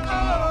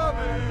to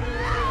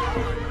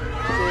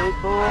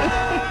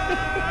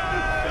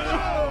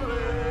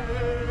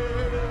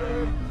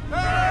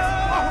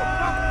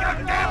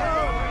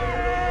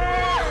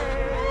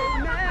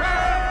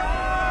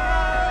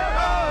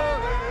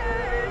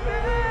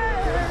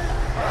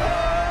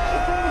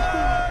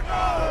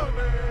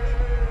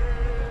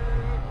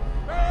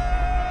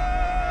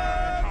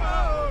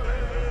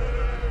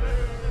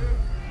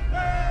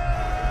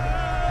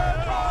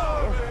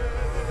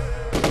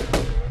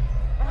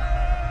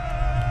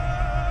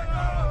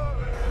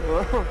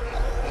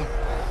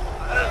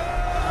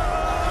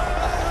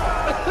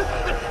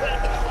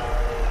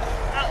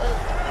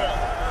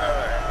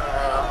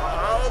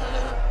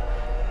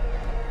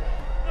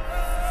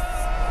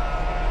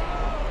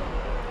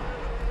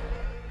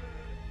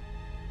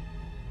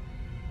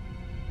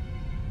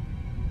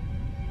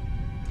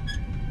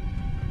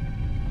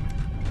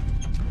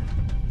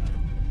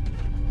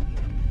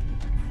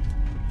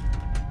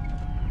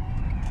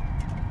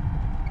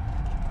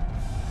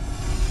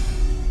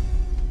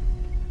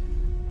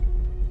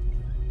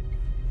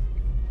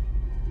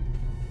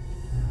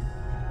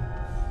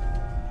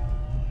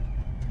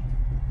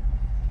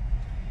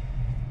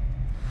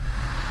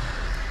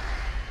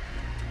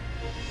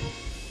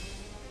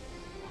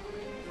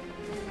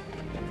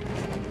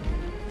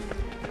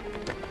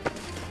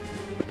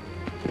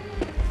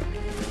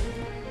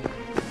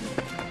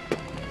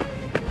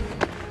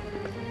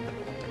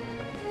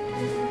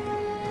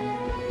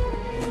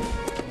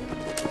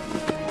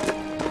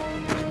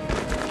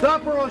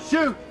Stop or I'll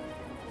shoot!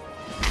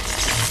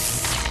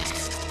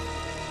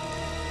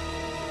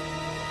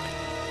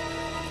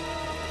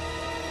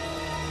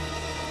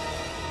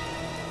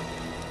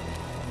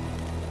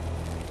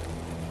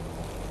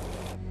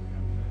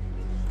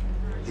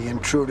 The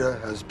intruder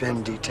has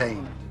been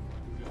detained.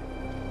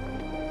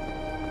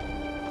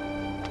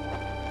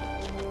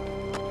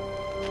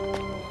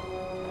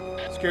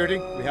 Security,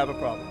 we have a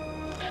problem.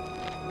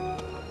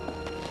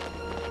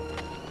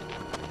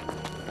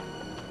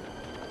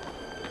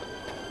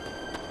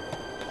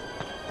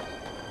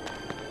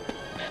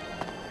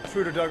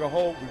 intruder dug a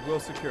hole, we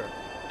will secure it.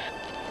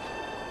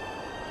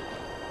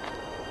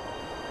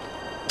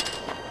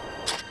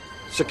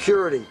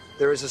 Security,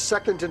 there is a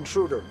second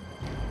intruder.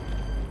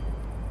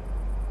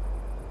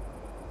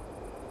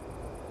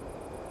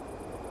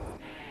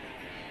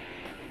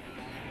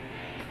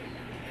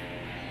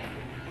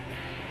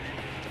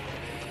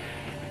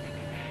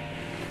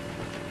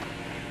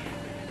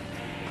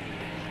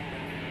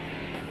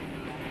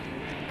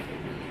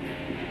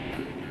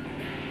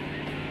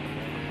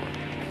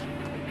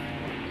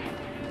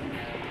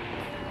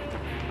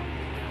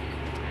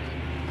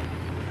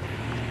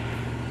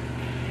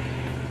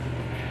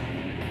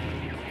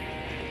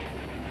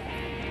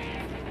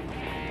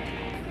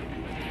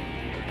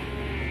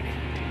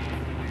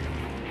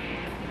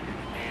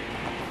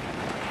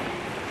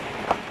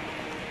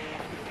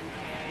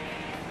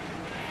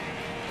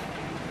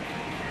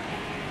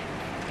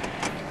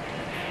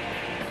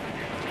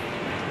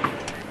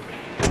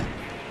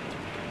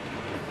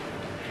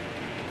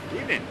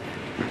 Evening.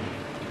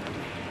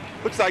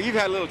 Looks like you've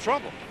had a little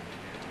trouble.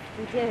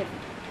 We did.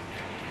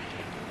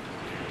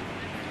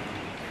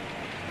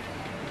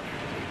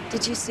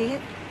 Did you see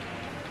it?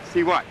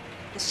 See what?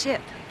 The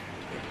ship.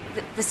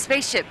 The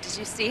spaceship. Did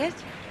you see it?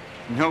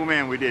 No,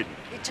 ma'am, we didn't.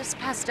 It just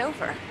passed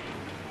over.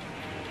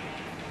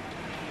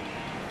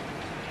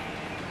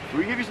 Can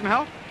we give you some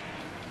help?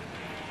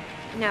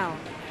 No.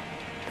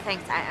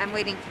 Thanks. I'm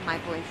waiting for my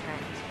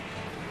boyfriend.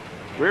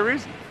 Where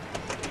is he?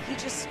 He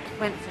just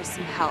went for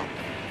some help.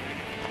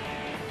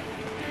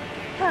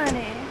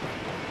 Honey,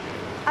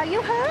 are you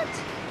hurt?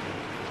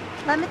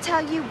 Let me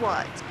tell you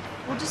what.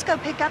 We'll just go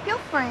pick up your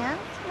friend,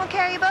 and we'll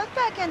carry you both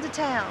back into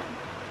town.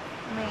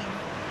 I mean,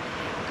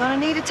 gonna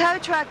need a tow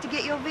truck to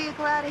get your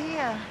vehicle out of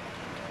here.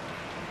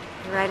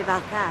 You're right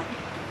about that.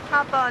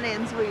 Hop on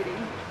in, sweetie.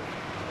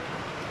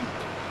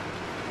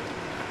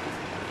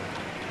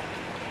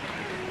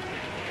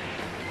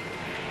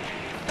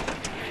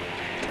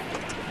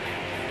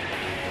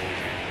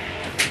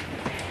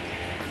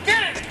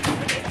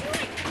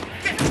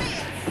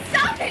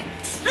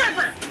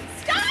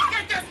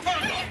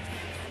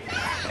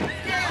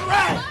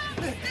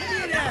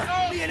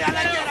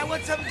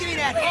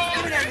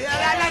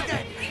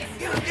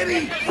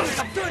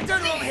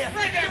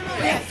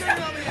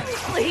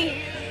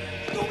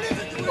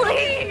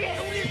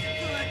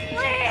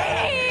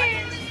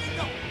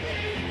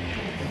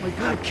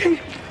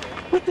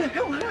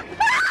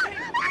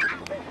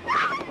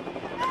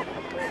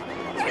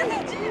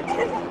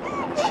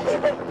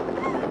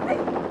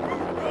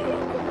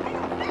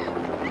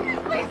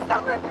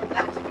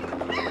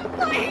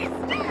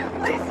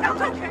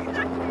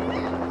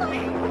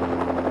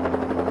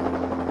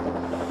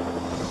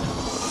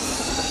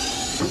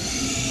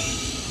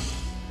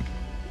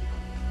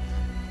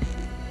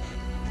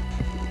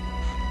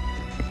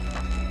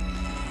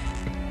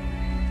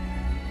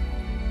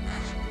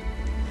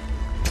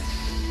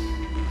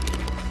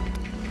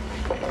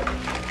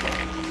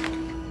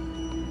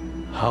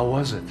 How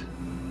was it?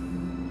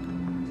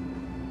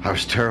 I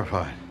was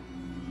terrified.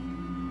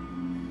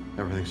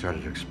 Everything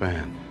started to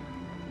expand.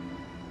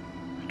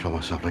 I told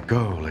myself, let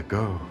go, let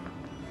go.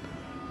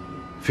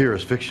 Fear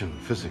is fiction,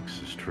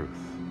 physics is truth.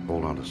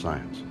 Hold on to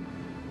science.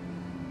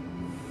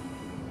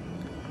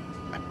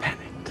 I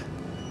panicked.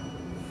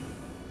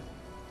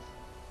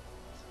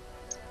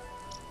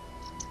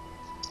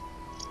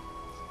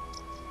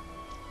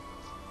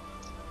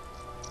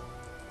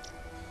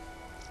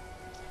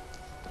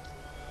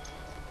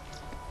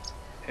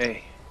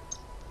 Hey.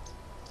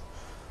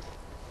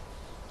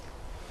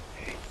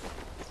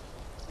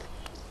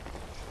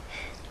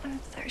 I'm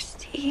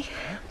thirsty.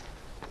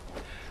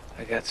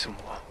 I got some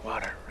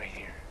water right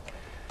here.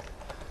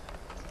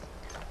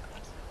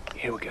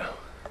 Here we go.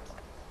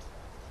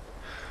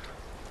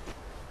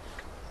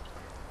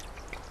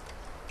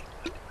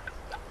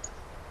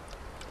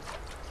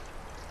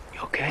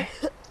 You okay?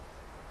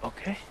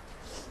 Okay?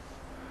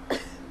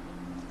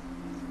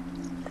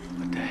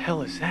 What the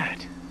hell is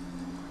that?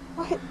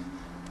 What?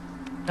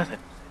 Nothing.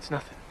 It's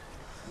nothing.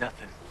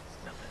 Nothing.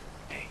 It's nothing.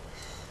 Hey.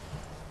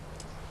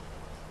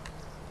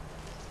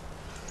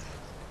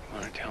 You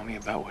want to tell me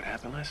about what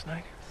happened last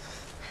night?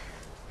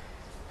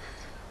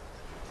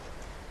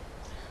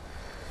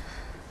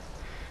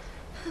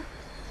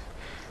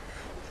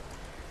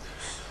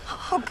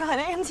 Oh God,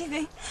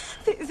 Andy,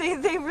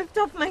 they ripped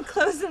off my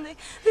clothes and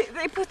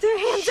they put their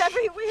hands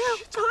everywhere.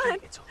 Oh God.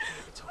 It's okay.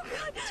 It's okay.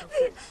 God. It's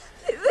okay.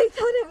 They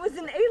thought it was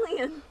an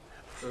alien.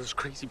 Those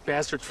crazy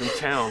bastards from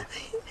town.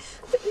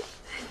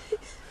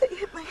 They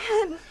hit my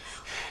head.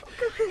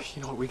 Oh, God.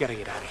 You know what? We gotta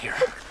get out of here.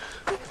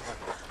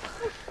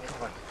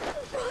 Come on.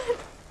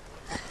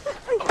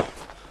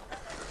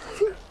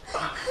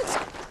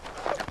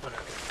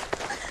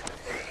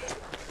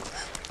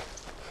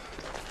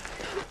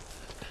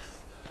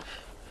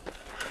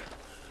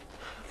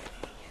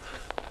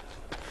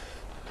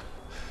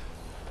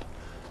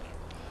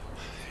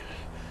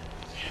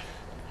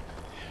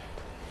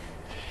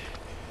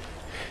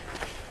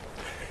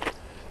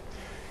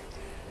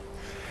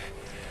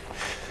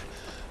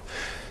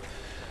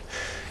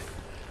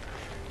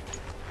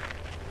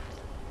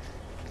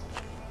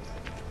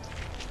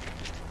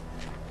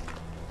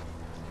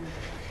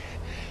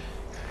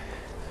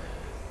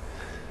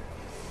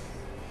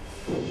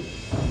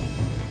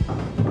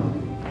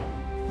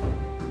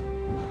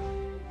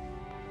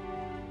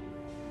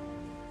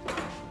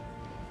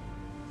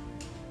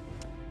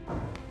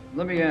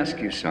 Let me ask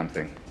you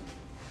something.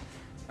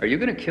 Are you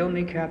gonna kill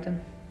me,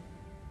 Captain?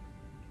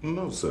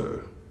 No,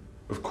 sir.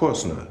 Of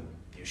course not.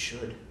 You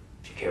should,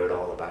 if you care at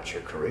all about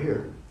your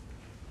career.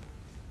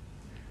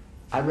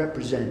 I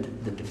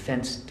represent the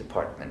Defense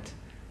Department.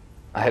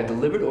 I have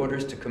delivered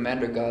orders to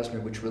Commander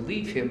Gosner which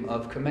relieve him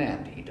of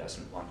command. He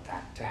doesn't want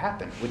that to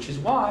happen, which is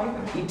why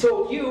he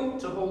told you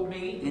to hold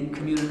me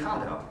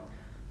incommunicado.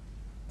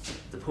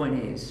 The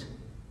point is,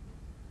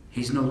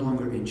 he's no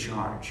longer in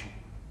charge.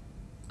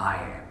 I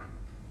am.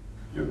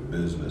 Your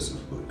business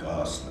is with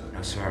Gosner.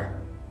 No, sir.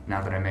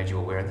 Now that I made you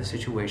aware of the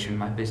situation,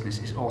 my business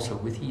is also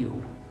with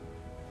you.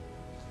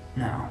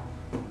 Now.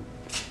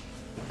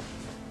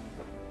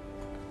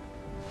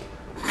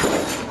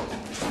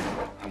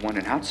 I want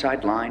an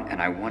outside line,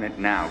 and I want it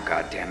now,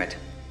 goddammit.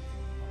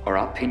 Or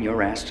I'll pin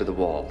your ass to the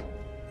wall.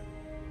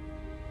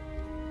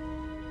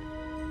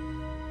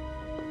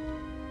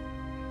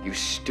 You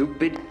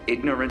stupid,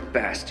 ignorant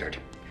bastard.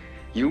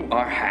 You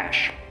are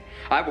hash.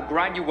 I will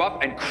grind you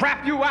up and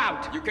crap you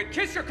out. You can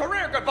kiss your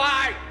career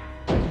goodbye.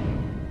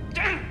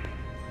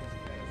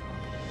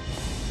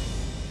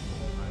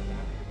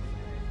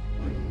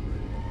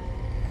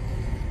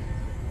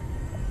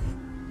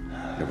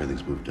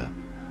 Everything's moved up.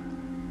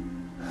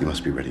 You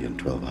must be ready in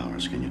 12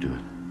 hours. Can you do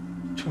it?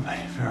 Too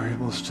many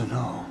variables to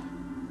know.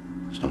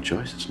 There's no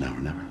choice. It's now or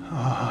never.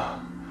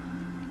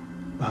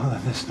 Well,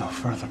 then there's no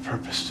further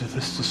purpose to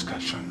this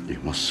discussion. You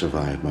must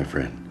survive, my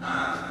friend.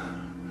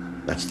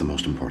 That's the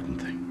most important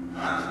thing.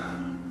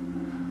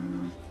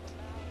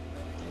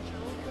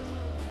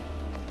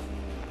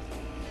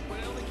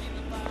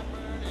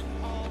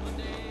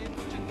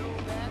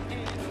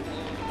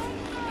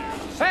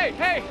 Hey,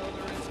 hey!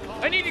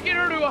 I need to get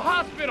her to a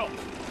hospital.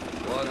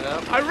 What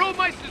happened? I rode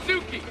my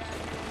Suzuki.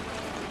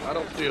 I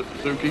don't see a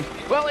Suzuki.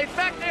 Well, it's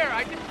back there.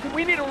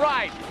 We need a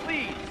ride,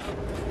 please.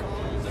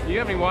 Do you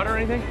have any water or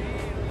anything?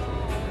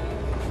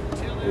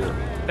 Here.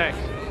 Thanks.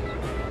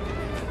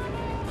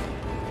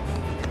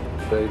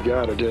 They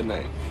got her, didn't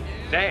they?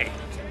 They?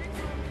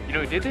 You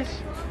know who did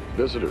this?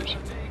 Visitors.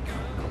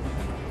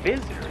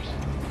 Visitors?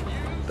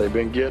 They've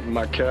been getting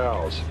my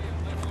cows.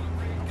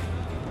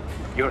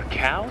 Your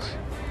cows?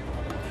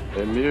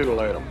 They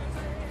mutilate them.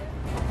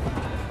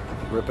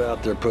 Rip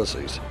out their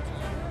pussies.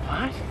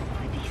 What?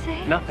 What did he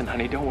say? Nothing,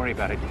 honey. Don't worry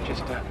about it.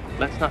 Just,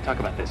 let's not talk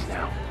about this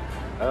now.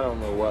 I don't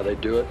know why they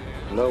do it.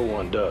 No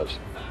one does.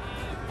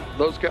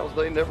 Those cows,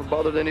 they never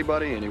bothered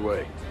anybody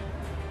anyway.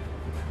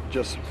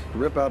 Just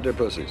rip out their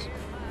pussies.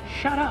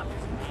 Shut up.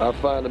 I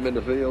find them in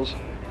the fields.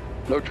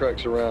 No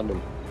tracks around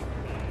them.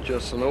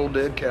 Just an old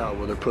dead cow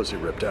with her pussy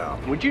ripped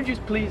out. Would you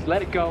just please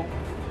let it go?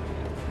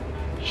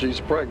 She's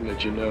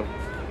pregnant, you know.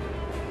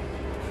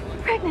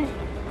 Pregnant?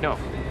 No.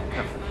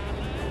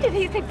 Did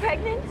he say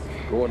pregnant?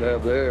 Going to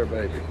have the air,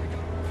 baby.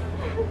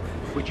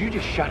 Would you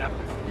just shut up?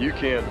 You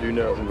can't do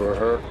nothing for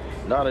her.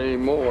 Not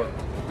anymore.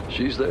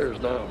 She's theirs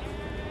now.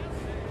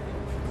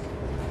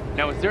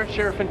 Now, is there a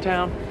sheriff in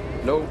town?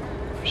 Nope.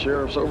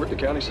 Sheriff's over at the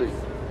county seat.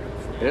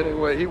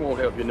 Anyway, he won't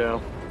help you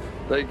now.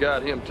 They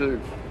got him, too.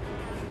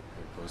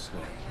 Go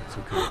slow. It's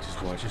okay.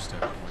 Just watch your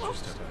step. Watch your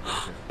step.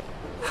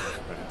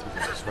 Right into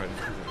that. Just right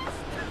into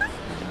that.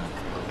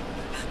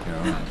 You're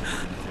all right.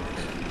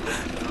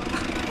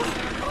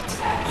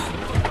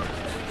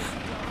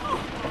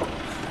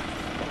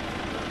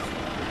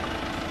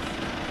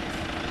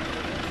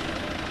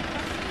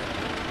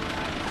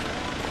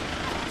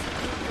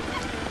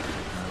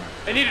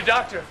 I need a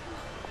doctor.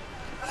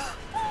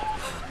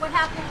 What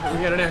happened?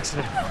 We had an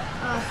accident.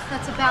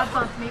 That's a bad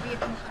bump. Maybe a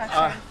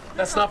concussion.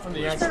 That's not from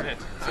the accident.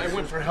 I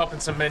went for help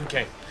and some men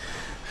came.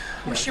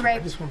 Was she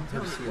raped?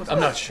 I'm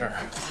not sure.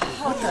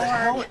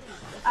 Oh, Lord.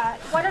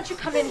 Why don't you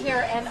come in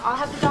here and I'll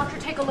have the doctor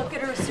take a look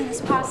at her as soon as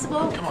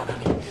possible. Come on,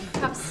 honey.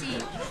 Have a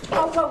seat.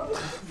 Oh,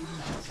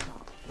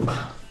 whoa.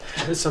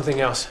 There's something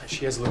else.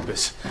 She has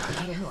lupus.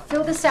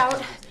 Fill this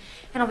out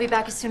and I'll be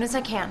back as soon as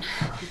I can.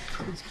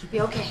 You'll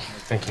be okay.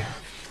 Thank you.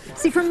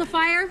 See from the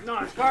fire? No,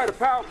 it's tired of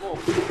power pole.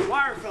 The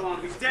wire fell on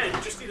him. He's dead.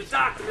 You just need a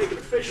doctor to make it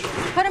official.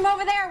 Put him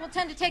over there. We'll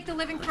tend to take the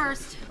living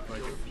first.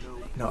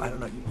 No, I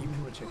don't know. You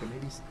want to check it.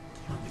 Maybe he's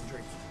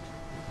drink.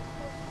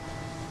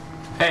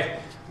 Hey,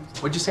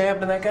 what'd you say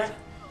happened to that guy?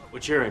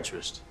 What's your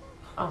interest?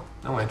 Oh,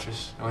 no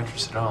interest. No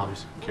interest at all. I'm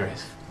just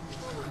curious.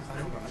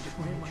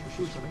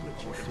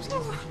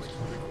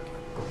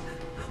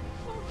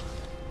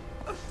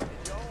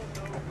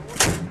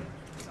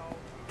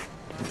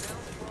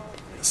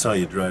 I saw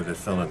you drive that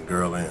fella and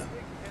girl in.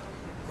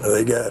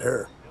 They got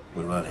her.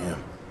 What about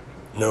him?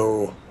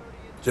 No,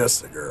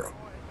 just the girl.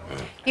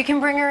 You can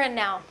bring her in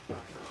now.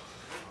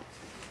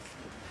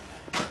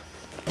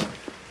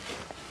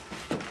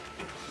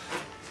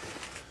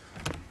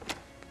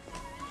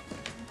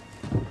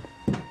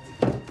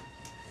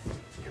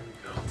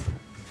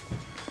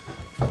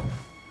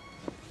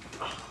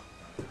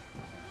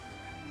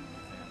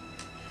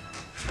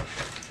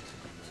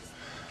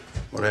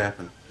 What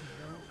happened?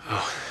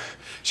 Oh,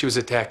 she was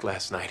attacked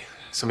last night.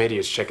 Some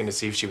idiot's checking to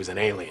see if she was an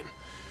alien.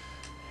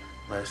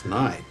 Last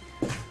night?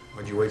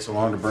 Why'd you wait so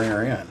long to bring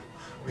her in?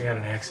 We had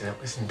an accident.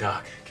 Listen,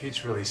 Doc,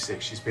 Kate's really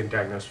sick. She's been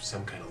diagnosed with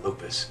some kind of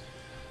lupus.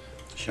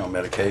 She on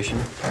medication?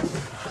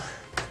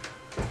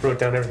 Wrote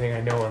down everything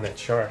I know on that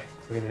chart,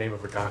 including the name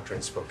of her doctor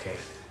in Spokane.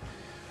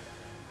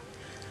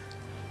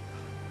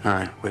 All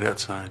right, wait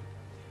outside.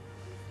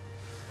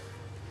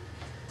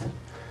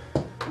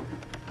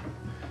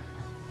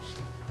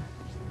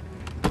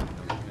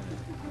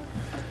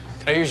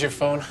 Can I use your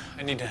phone?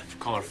 I need to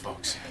call our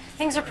folks.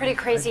 Things are pretty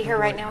crazy here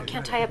right now.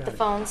 Can't tie up the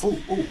phones.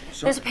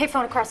 There's a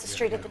payphone across the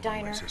street at the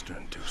diner.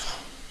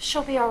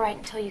 She'll be all right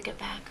until you get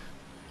back.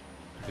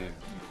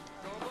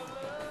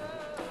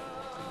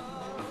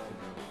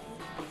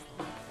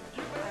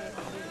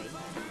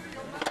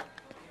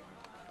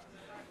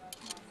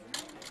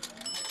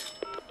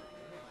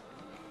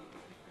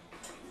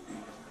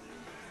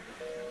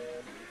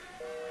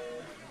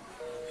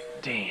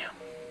 Damn.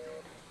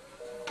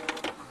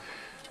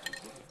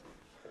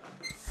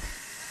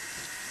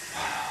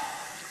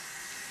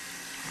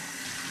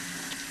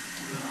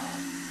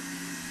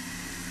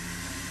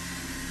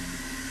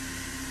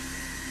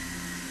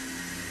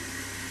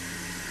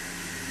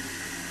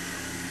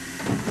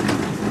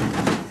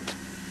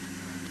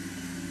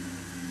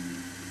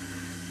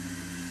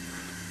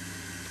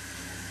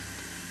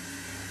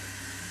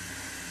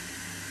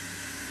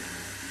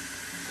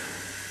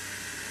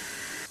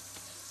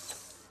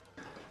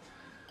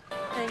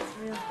 Thanks,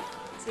 Will.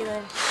 See you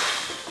later.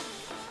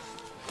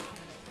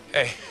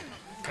 Hey,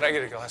 could I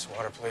get a glass of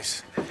water,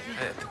 please?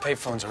 The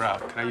payphones are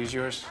out. Can I use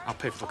yours? I'll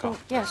pay for the call.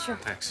 Yeah, sure.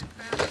 Thanks.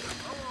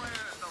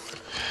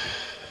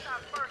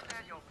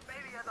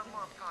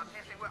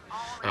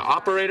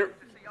 Operator?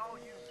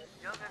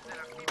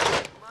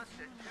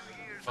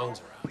 Phones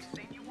are out.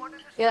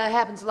 Yeah, that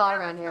happens a lot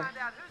around here.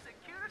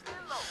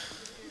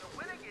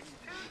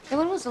 Hey,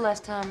 when was the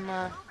last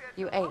time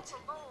you ate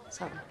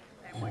something?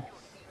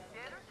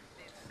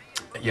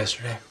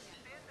 Yesterday.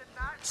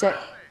 Sick.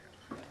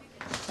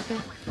 Okay.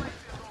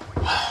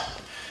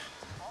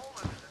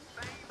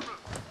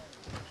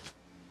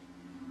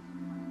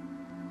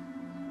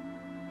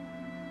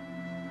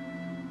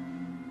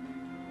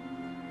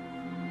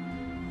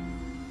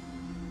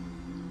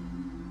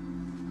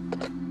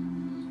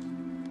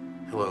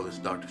 Hello, this is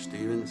Dr.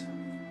 Stevens.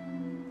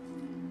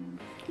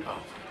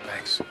 Oh,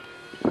 thanks.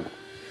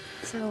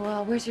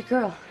 So, where's your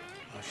girl?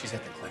 Oh, she's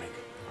at the clinic.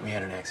 We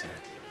had an accident.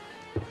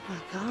 Oh, my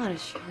God,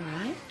 is she all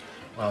right?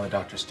 Well, the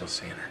doctor's still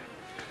seeing her.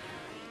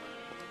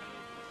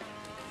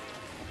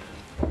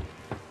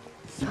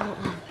 So,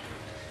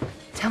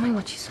 tell me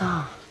what you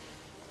saw.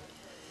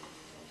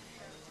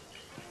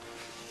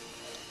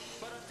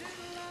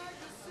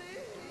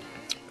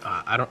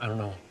 I don't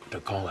know what to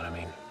call it. I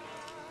mean,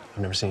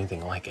 I've never seen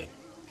anything like it.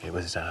 It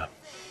was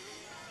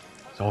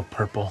all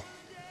purple.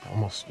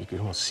 You could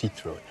almost see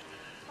through it,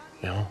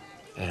 you know?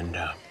 And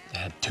it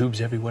had tubes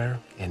everywhere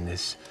and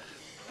this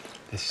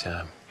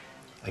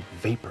like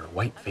vapor,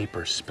 white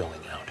vapor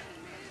spilling out.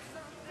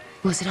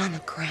 Was it on the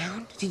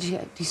ground? Did you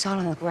saw it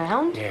on the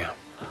ground? Yeah.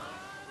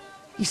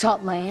 You saw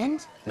it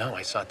land? No,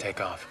 I saw it take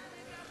off.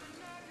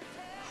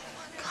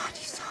 God,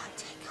 you saw it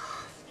take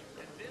off.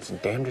 It's the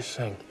damnedest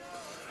thing.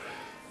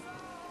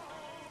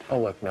 Oh,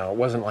 look, no, it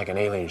wasn't like an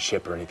alien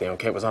ship or anything,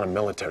 okay? It was on a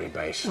military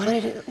base. What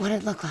did it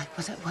look like?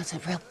 Was it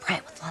real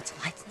bright with lots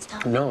of lights and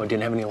stuff? No, it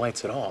didn't have any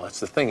lights at all. That's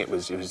the thing. It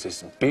was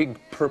this big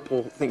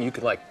purple thing. You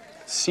could, like,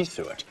 see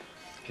through it.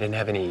 It didn't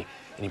have any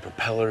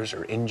propellers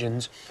or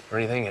engines or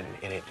anything, and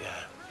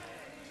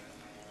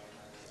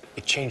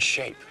it changed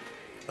shape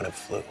when it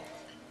flew.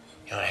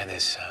 You know, it had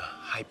this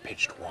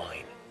high-pitched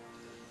whine.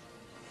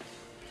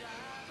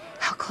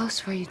 How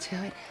close were you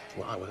to it?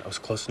 Well, I was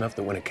close enough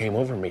that when it came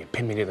over me, it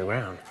pinned me to the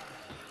ground.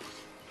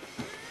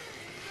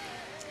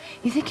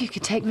 You think you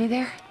could take me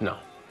there? No.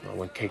 Well,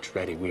 when Kate's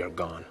ready, we are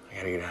gone. I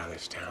gotta get out of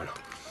this town.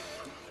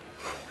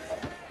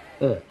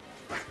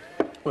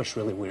 What's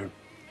really weird,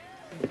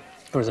 there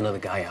was another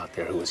guy out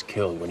there who was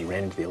killed when he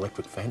ran into the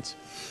electric fence.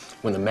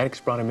 When the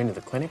medics brought him into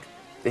the clinic,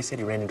 they said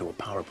he ran into a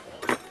power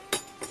pole.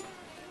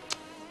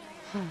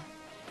 Huh.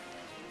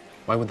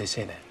 Why would they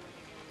say that?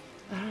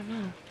 I don't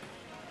know.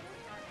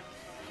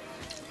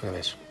 Look at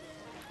this.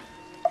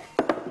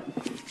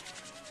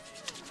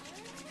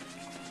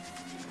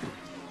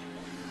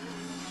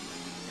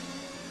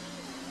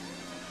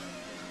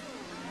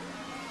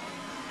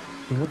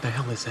 I mean, what the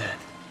hell is that?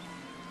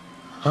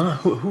 Huh?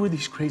 Who are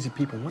these crazy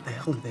people? What the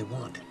hell do they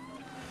want?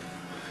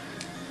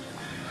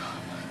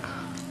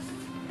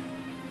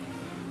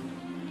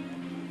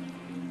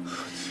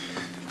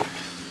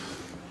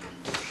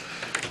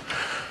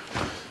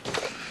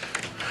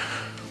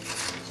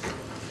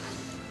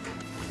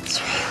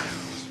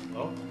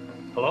 Hello?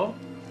 Hello?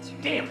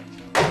 Damn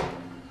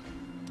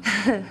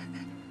it.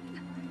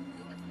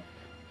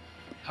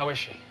 How is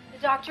she? The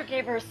doctor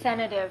gave her a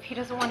sedative. He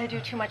doesn't want to do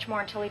too much more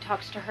until he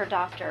talks to her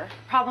doctor.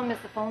 Problem is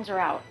the phones are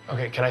out.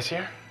 Okay, can I see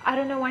her? I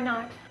don't know why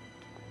not.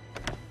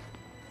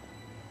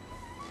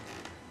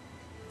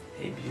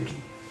 Hey, beauty.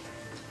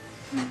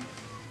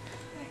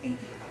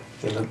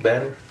 You look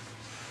better?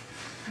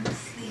 I'm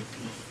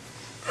sleepy.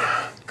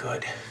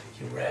 Good.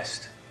 You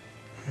rest.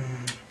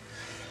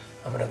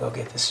 I'm gonna go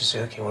get the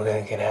Suzuki and we're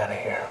gonna get out of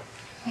here.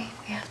 We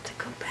have to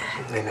go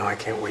back. I know, I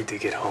can't wait to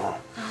get home.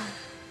 No.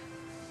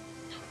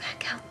 No,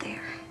 back out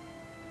there.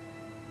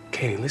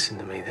 Katie, listen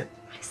to me. I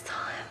saw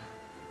him.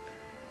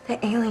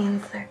 The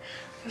aliens, their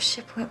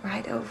ship went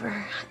right over.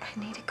 I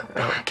need to go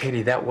back.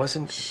 Katie, that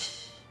wasn't...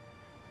 Shh.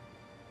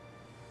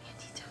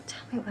 Andy, don't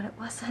tell me what it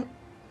wasn't.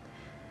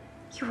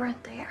 You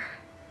weren't there.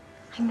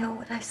 I know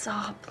what I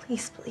saw.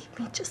 Please believe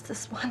me just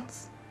this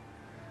once.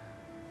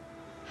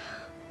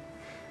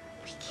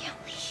 We can't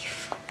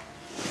leave.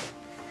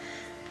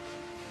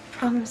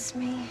 Promise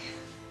me.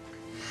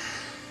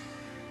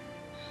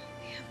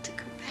 We have to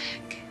go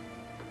back.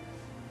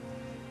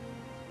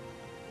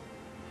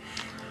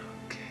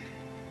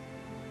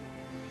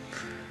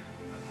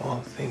 All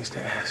the things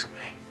to ask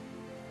me.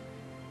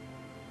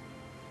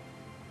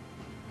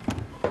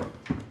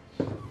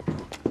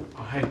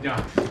 Oh, hey,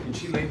 Doc. Can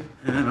she leave?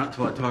 Yeah, not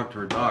till I talk to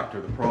her doctor.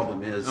 The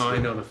problem is... Oh, I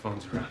know the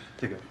phone's around.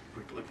 Take a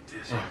quick look at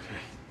this. Okay.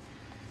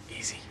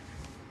 Easy.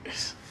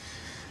 Yes.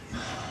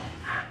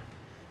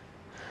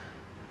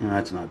 No,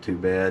 that's not too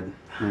bad.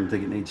 I don't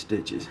think it needs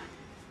stitches.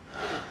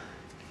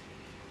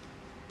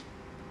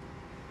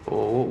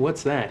 Oh,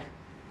 what's that?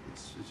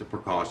 It's a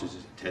precaution. It's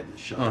a tetanus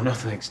shot. Oh, no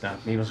thanks,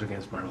 Doc. Needles are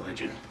against my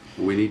religion.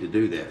 We need to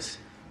do this.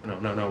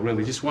 No,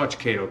 really. Just watch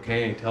Kate,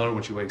 okay? And tell her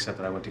when she wakes up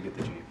that I went to get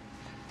the Jeep.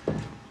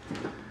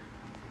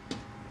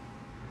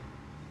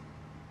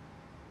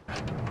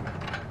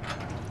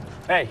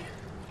 Hey,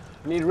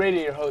 I need a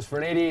radiator hose for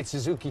an 88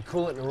 Suzuki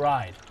coolant and a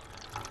ride.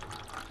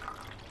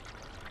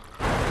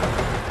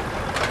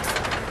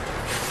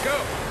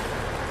 Go!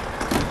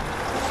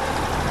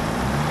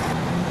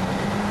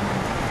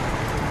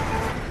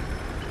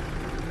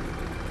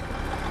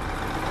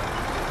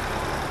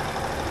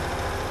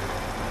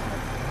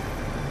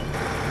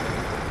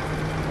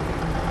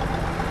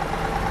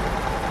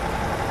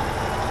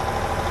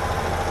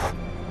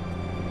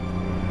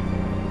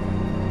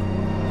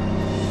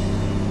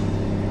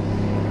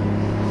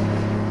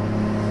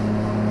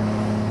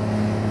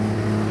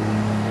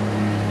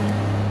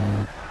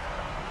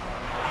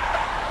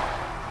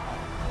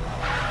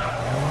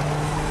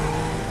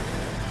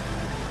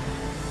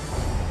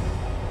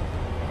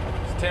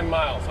 It's 10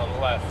 miles on the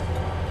left.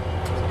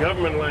 It's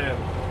government land.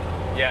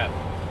 Yeah.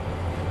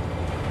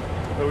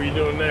 What were you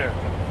doing there?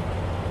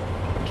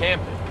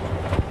 Camping.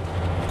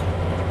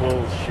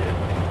 Bullshit.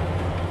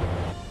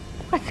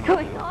 What's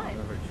going on?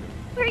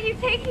 Where are you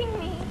taking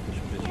me?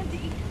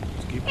 Andy!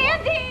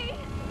 Andy!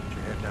 Put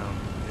your head down.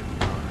 Get in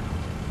the car.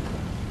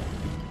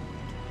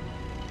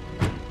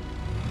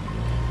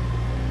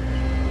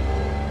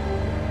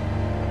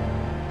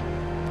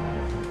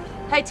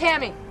 Hey,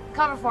 Tammy,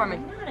 cover for me.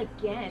 Not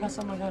again. Got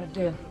something I gotta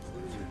do.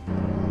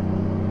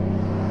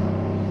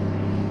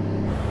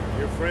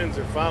 Your friends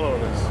are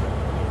following us.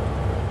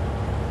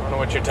 I don't know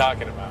what you're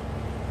talking about.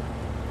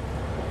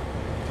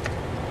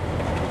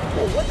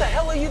 Well, what the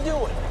hell are you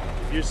doing?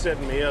 If you're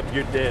setting me up,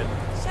 you're dead.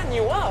 Setting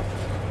you up?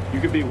 You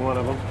could be one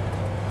of them.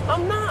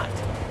 I'm not.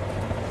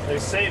 They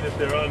say that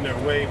they're on their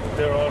way, but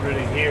they're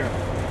already here.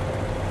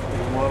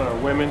 They want our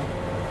women,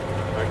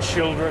 our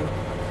children,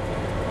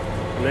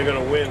 and they're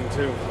gonna win,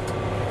 too.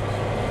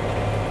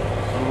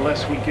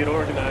 Unless we get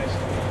organized.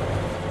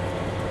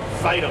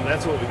 Fight them,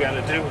 that's what we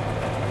gotta do.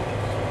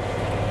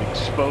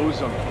 Expose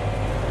them.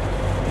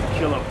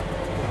 Kill them.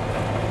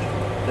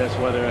 That's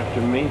why they're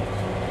after me.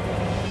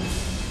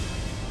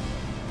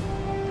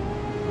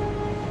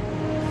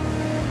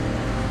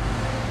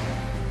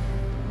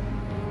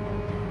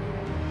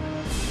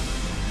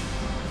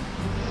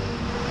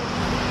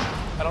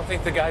 I don't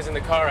think the guys in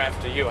the car are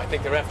after you. I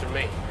think they're after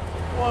me.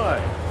 Why?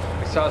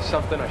 I saw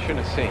something I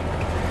shouldn't have seen.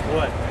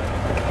 What?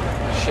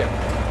 A ship.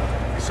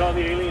 You saw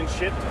the alien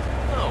ship?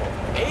 No,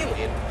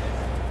 alien?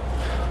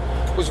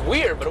 It was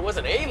weird, but it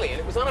wasn't alien.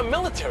 It was on a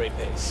military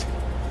base.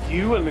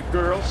 You and the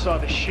girl saw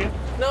the ship?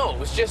 No, it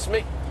was just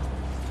me.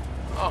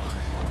 Oh.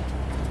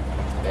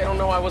 They don't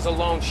know I was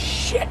alone.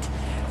 Shit.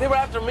 If they were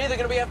after me, they're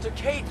gonna be after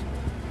Kate.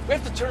 We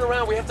have to turn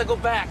around. We have to go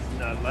back.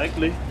 Not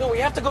likely. No, we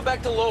have to go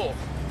back to Lowell.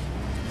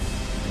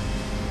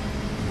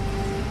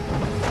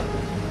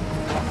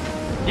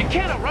 You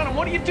can't outrun him.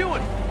 What are you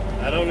doing?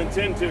 I don't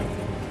intend to.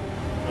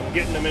 I'm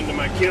getting them into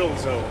my kill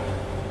zone.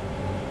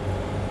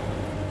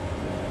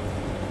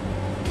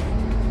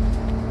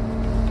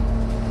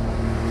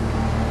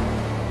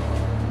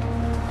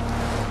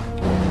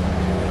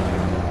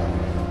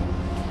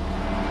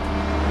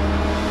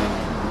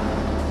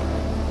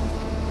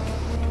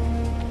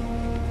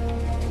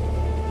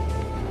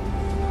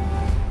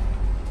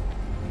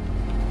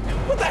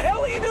 What the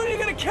hell are you doing? You're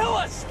gonna kill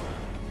us!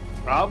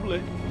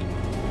 Probably.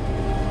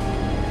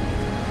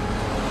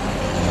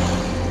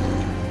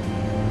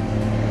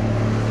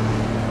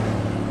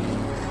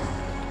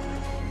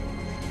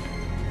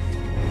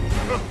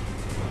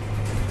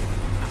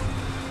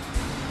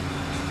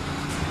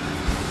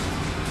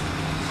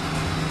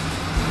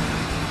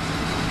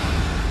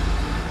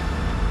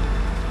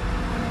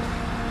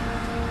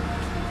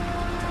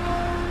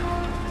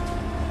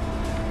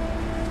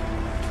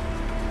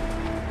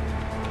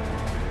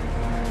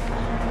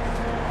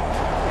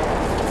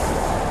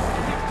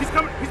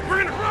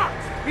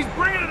 He's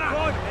bringing it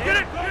up! Get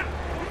it!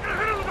 He's gonna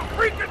hit it with a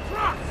freaking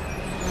truck!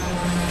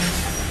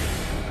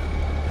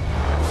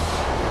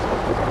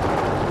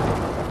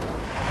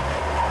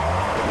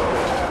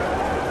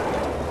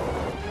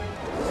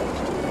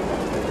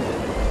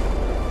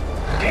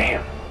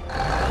 Damn.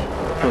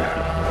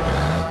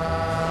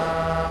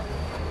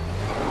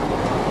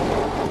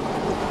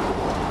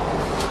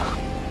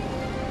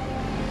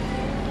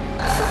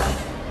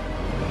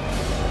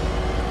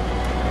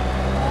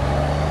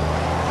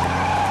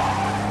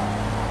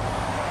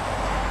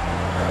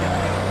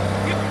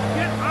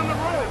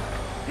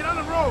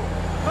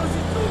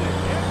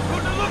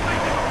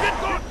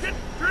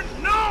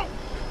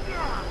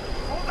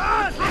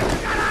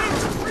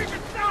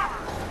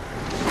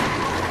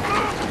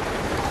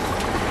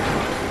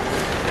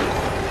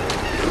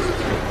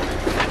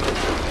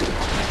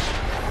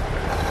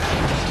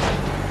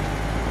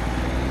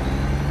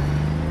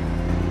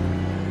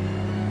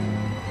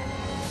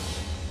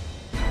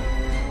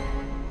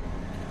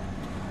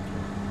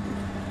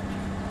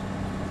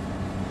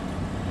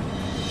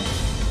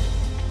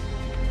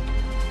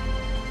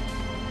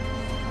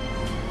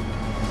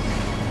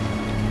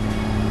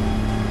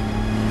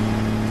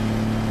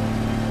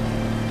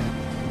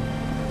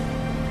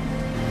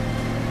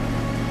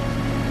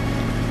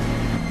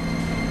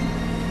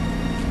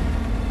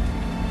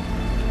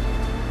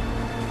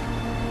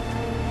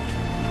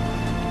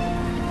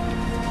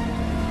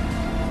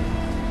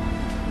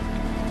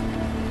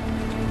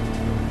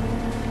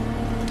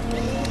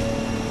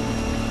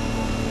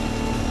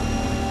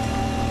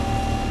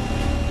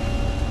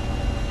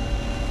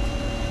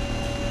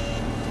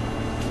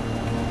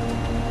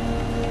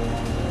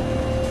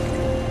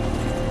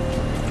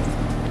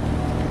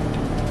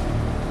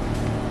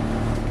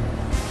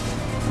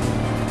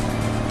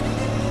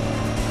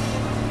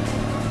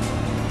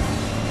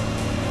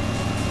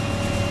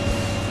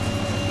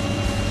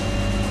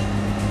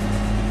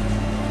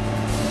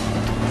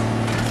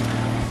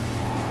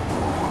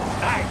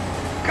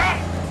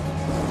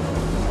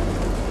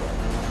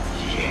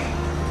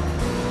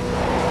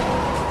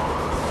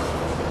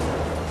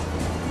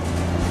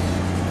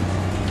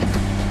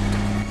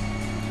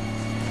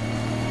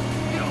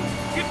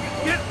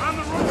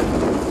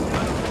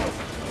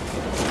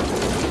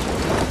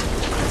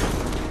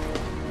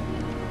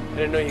 I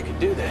didn't know you could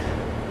do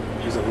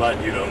that. There's a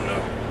lot you don't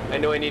know. I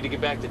know I need to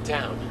get back to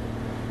town.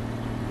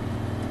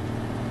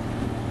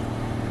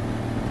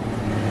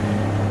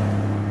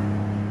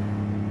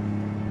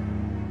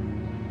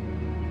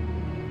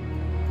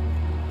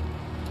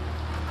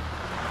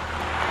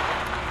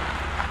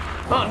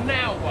 Oh,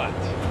 now what?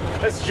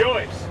 That's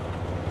Joyce.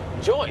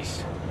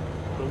 Joyce?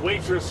 The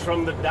waitress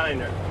from the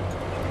diner.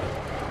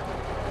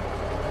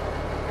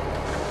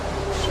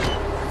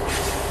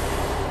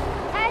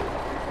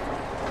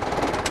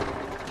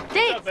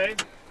 Deke, What's up, babe?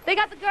 they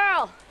got the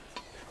girl.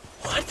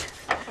 What?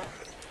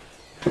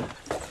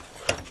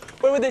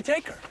 Where would they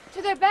take her?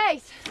 To their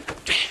base.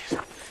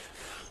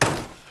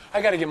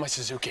 I gotta get my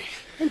Suzuki.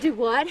 And do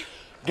what?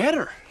 Get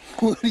her.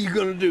 What are you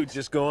gonna do?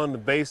 Just go on the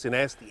base and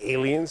ask the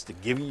aliens to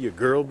give you your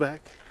girl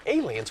back?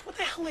 Aliens? What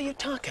the hell are you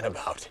talking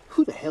about?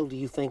 Who the hell do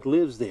you think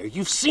lives there?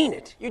 You've seen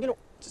it. You know,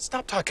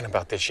 stop talking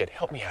about this shit.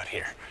 Help me out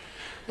here.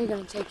 They're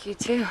gonna take you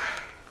too.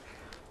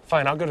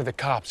 Fine, I'll go to the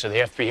cops or the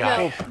FBI.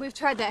 No, we've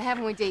tried that,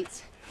 haven't we,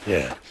 Dietz?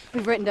 Yeah.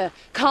 We've written to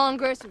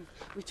Congress,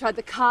 we've tried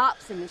the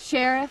cops and the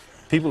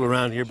sheriff. People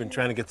around here have been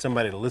trying to get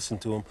somebody to listen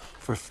to them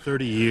for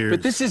 30 years.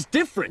 But this is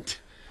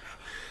different.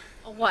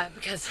 Oh, what?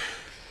 Because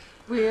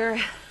we're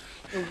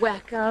the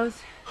wackos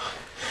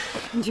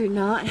and you're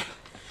not?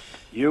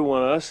 You're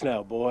one of us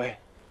now, boy.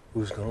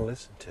 Who's gonna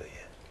listen to you?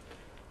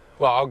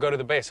 Well, I'll go to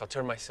the base. I'll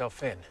turn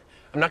myself in.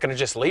 I'm not gonna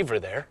just leave her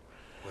there.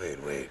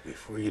 Wait,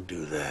 before you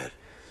do that,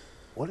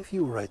 what if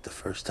you were right the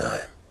first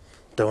time?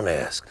 Don't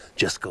ask,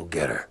 just go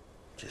get her.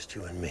 Just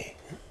you and me.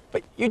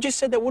 But you just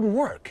said that wouldn't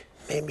work.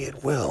 Maybe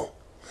it will.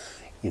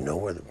 You know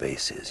where the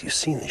base is. You've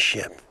seen the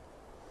ship.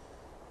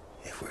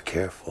 If we're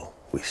careful,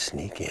 we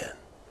sneak in,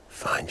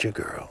 find your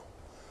girl,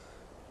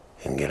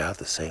 and get out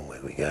the same way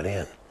we got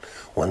in.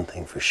 One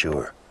thing for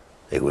sure,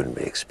 they wouldn't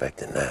be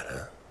expecting that,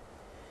 huh?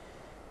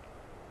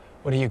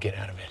 What do you get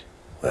out of it?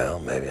 Well,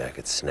 maybe I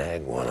could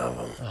snag one of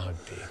them. Oh,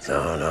 Dietz.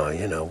 No,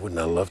 you know, wouldn't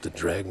I love to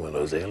drag one of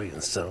those alien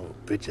son of a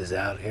bitches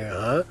out here,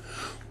 huh?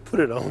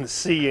 Put it on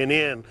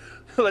CNN.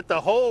 Let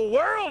the whole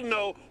world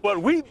know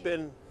what we've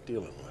been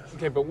dealing with.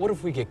 Okay, but what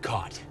if we get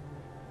caught?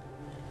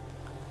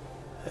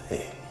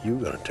 Hey, you're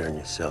gonna turn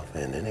yourself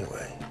in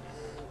anyway.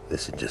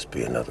 This would just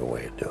be another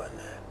way of doing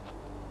that.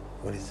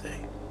 What do you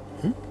think?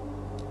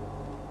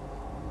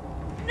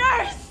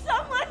 Nurse,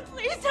 someone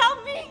please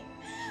help me.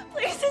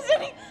 Please,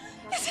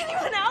 is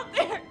anyone out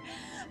there?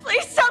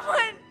 Please,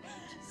 someone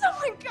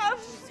come.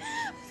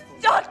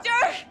 Doctor,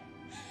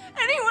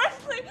 anyone,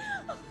 please.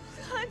 Oh,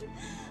 God,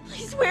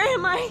 please, where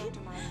am I?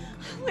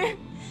 Where?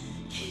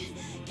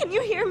 Can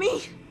you hear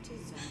me?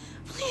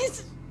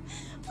 Please,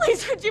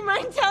 would you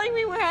mind telling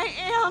me where I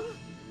am?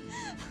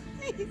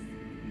 Please.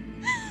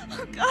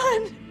 Oh,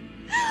 God.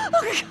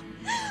 Oh,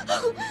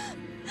 God.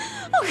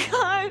 Oh,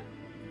 God.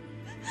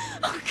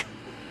 Oh, God.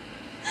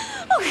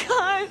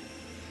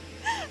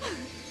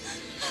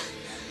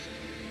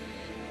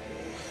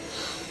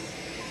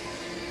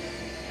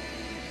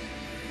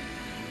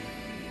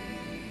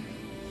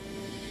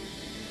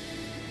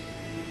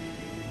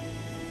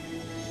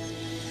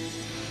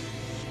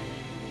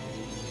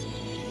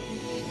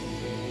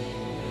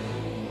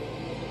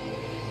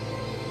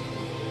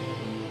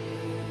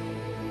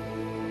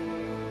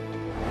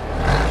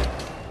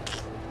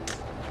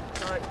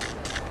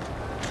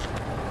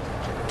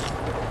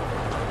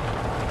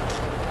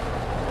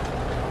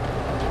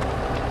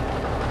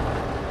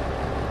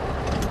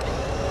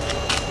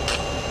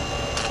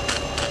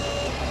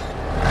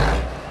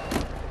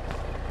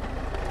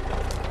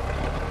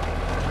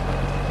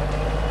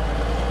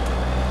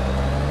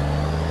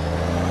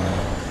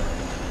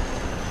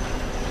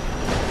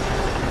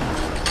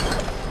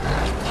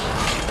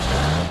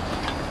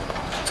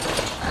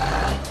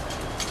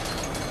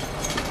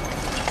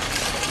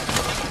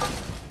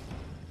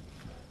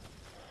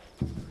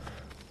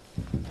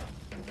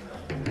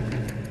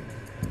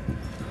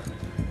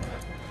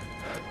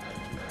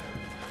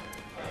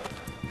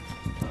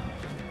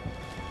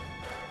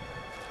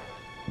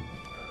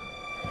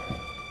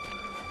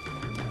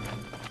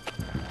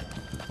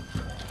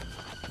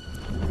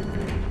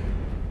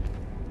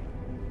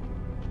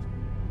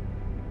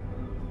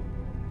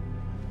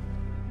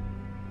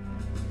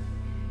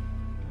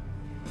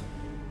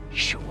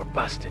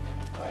 busted.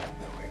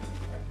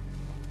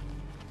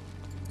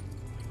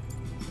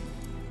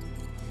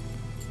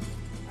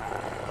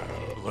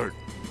 Alert.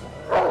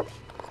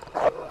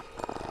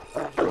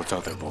 What's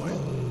out there, boy?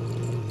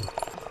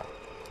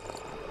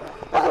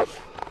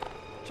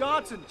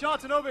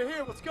 Johnson, over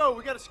here. Let's go.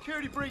 We got a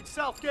security breach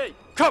south gate.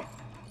 Come!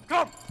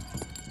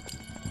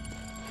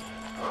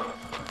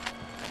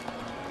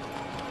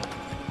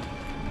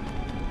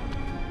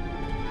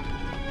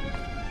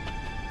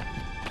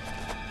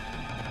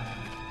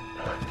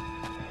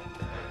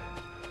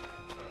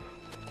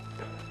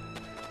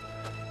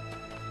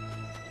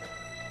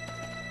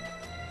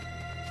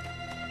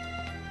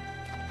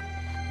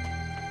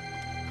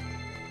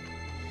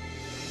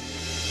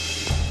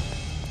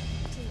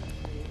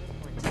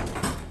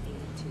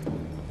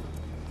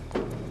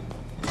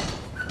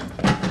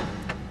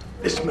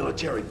 This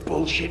military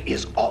bullshit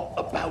is all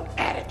about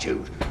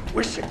attitude.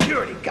 We're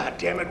security,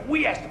 goddammit.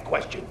 We ask the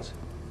questions.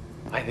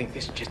 I think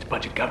this is just a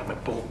bunch of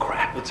government bull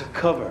crap. It's a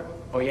cover.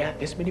 Oh yeah?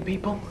 This many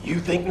people? You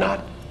think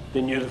not?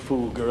 Then you're the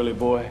fool, girly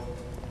boy.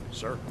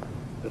 Sir.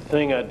 The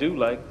thing I do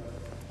like,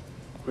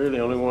 we're the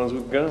only ones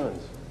with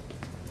guns.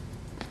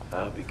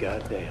 I'll be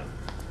goddamn.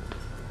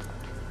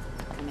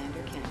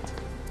 Commander Kent,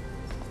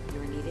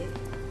 you're needed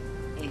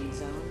in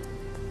Zone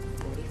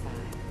 45.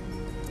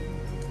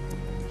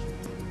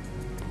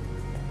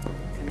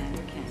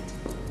 Commander Kent,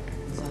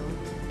 Zone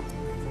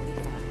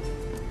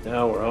 45.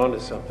 Now we're on to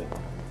something.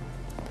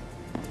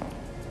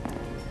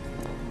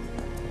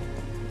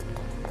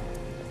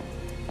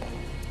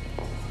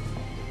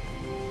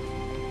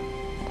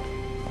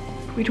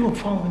 What are we doing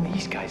following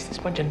these guys? This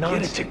bunch of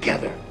nonsense. Get it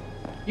together.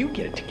 You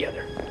get it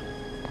together.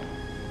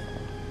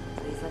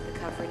 Please let the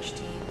coverage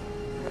team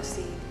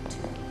proceed to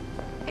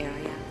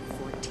Area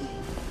 14.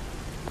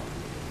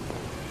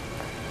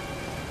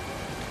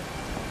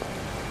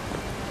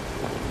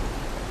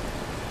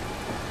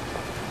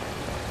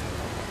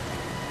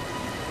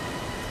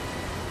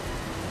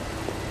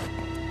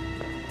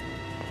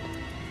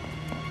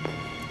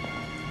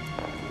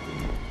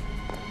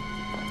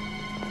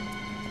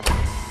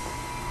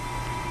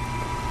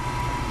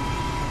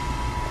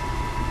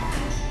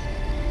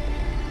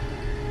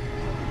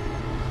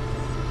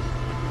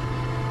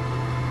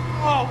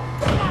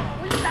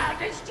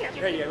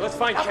 Yeah, let's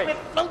find Kate.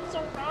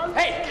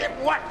 Hey,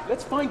 what?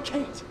 Let's find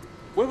Kate.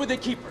 Where would they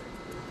keep her?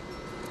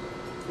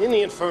 In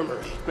the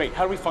infirmary. Great,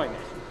 how do we find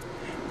that?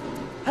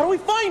 How do we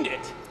find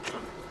it?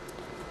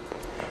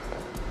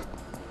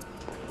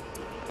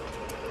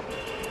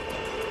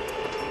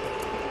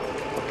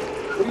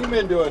 What are you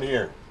men doing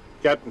here?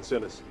 Captain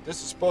sent us.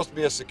 This is supposed to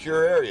be a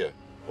secure area.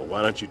 Well,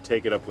 why don't you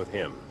take it up with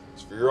him?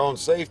 It's for your own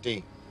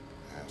safety,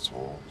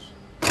 assholes.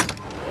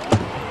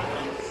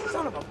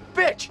 Son of a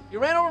bitch! You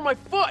ran over my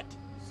foot!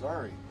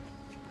 Sorry.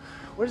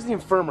 Where's the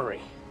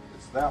infirmary?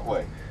 It's that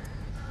way.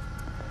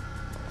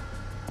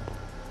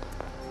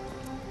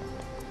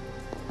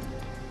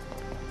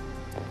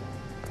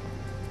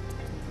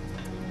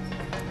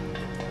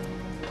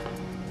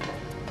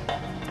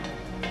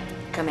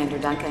 Commander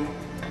Duncan,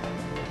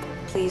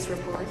 please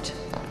report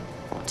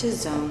to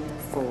Zone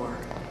 4.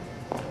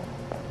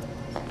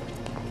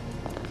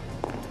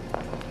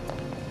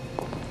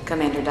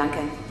 Commander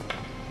Duncan,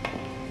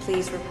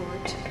 please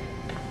report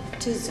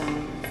to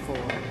Zone 4.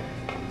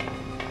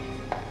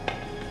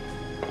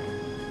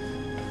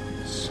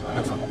 Son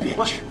of a bitch.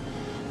 What?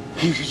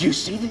 You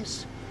see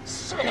this?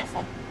 Son of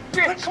a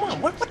bitch. Come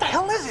on, what the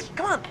hell is it?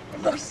 Come on.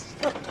 Look,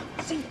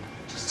 see,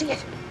 just see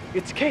it.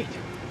 It's Kate.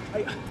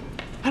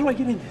 How do I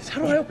get in this?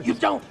 How do I open You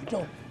this? don't.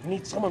 You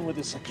need someone with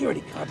a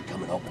security card to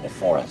come and open it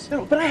for us.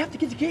 No, but I have to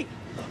get the gate.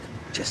 Look,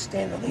 just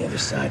stand on the other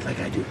side like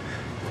I do.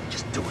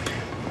 Just do it.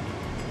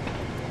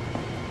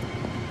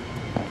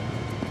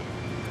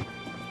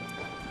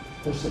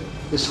 Listen,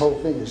 this whole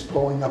thing is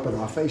blowing up in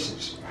our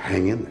faces.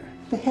 Hang in there.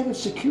 The head of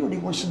security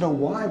wants to know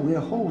why we're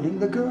holding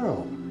the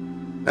girl.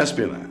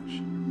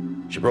 Espionage.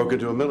 She broke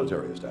into a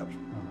military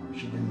establishment. Oh,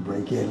 she didn't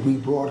break in. We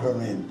brought her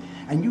in.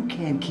 And you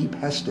can't keep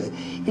Hester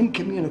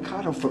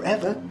incommunicado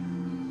forever.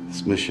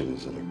 This mission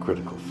is at a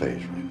critical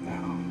phase right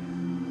now.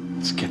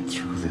 Let's get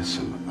through this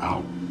and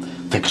I'll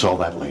fix all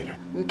that later.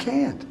 You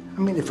can't. I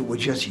mean, if it were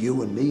just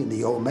you and me and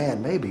the old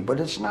man, maybe, but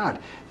it's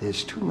not.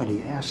 There's too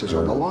many asses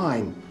on the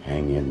line.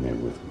 Hang in there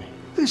with me.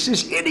 This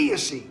is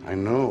idiocy. I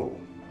know.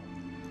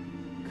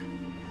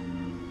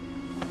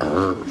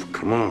 Irv,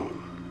 come on.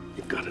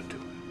 You've got to do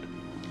it.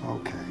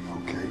 Okay.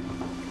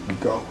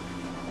 Go.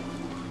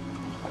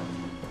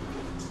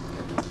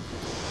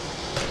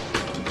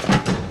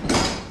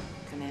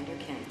 Commander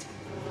Kent,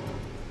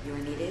 you're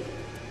needed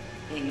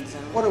in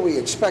Zone... What are we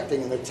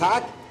expecting, an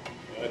attack?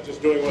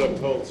 Just doing what I'm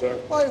told, sir.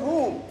 By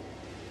whom?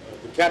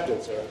 The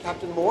captain, sir.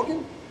 Captain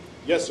Morgan?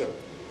 Yes, sir.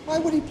 Why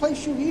would he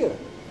place you here?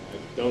 I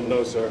don't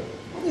know, sir.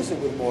 What is it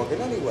with Morgan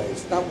anyway?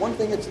 It's not one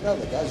thing, it's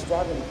another. Guy's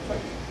driving me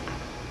crazy.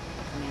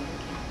 Commander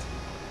Kent,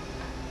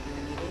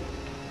 you're needed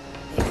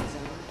in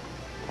Zone...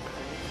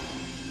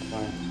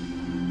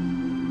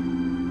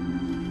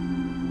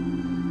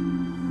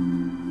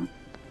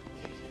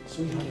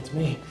 Sweetheart, it's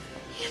me.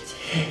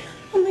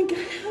 Oh my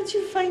God, how'd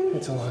did you find me?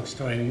 It's a long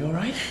story. Are you all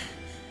right?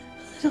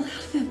 I don't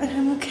feel but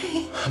I'm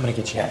okay. I'm gonna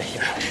get you out of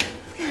here.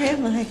 Where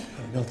am I?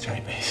 The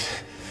military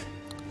base.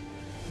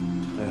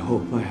 I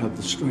hope I have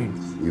the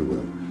strength. You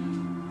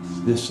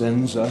will. This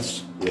ends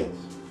us. Yes.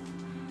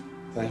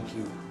 Thank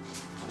you.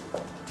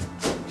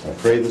 I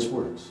pray this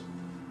works.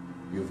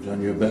 You've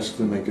done your best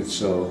to make it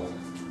so.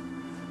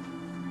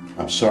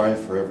 I'm sorry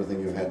for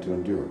everything you had to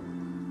endure.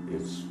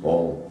 It's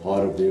all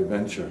part of the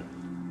adventure.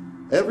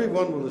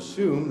 Everyone will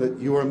assume that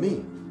you are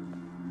me.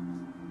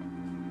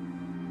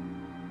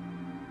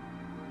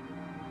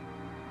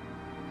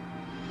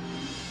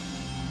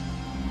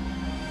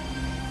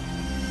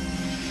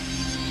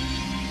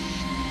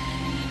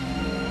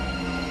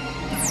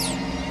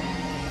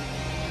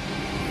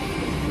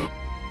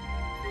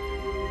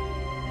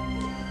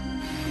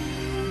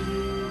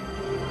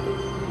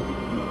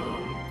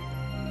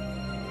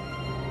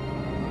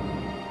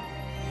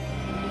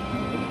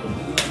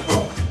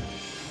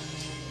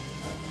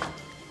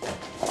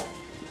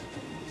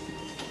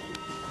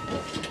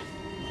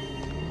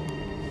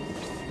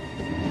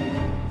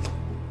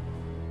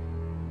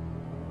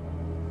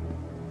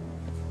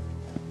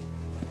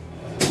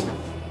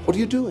 What are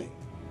you doing?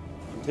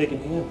 I'm taking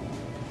him.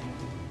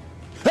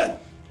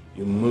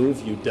 You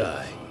move, you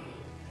die.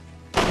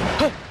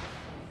 I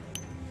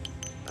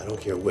don't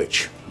care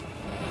which.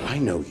 I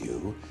know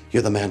you.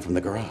 You're the man from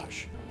the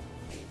garage.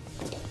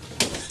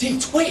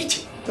 Dietz,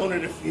 wait! Don't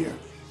interfere.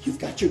 You've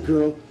got your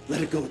girl.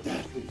 Let it go at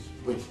that. Please,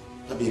 wait.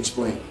 Let me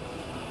explain.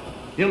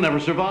 You'll never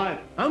survive.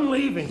 I'm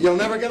leaving. You'll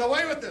never get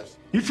away with this.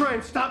 You try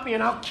and stop me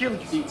and I'll kill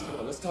you. Dietz,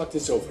 come on, let's talk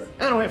this over.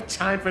 I don't have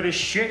time for this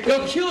shit.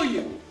 They'll kill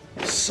you.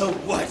 So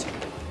what?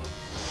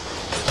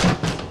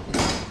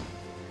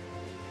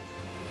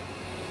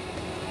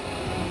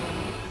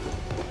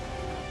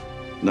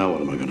 Now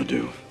what am I going to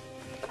do?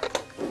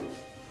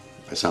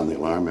 If I sound the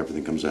alarm,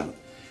 everything comes out.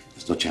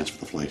 There's no chance for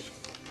the flight.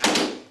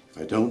 If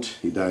I don't,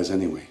 he dies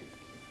anyway.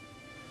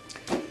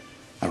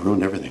 I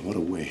ruined everything. What a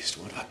waste.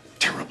 What a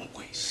terrible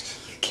waste.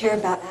 You care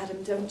about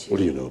Adam, don't you? What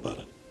do you know about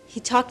it? He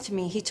talked to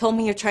me. He told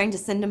me you're trying to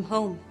send him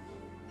home.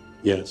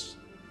 Yes.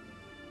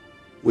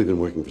 We've been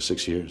working for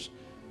 6 years.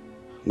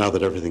 Now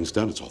that everything's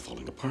done, it's all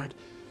falling apart.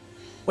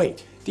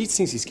 Wait, Dietz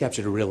thinks he's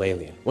captured a real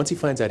alien. Once he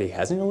finds out he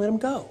hasn't, he'll let him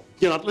go.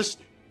 You're not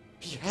listening.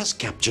 He has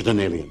captured an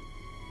alien.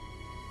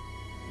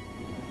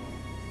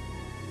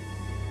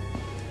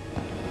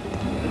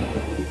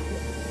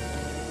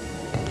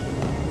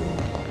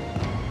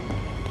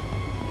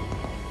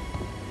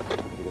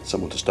 You get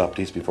someone to stop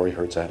Dietz before he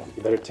hurts Adam.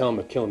 You better tell him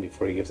to kill him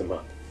before he gives him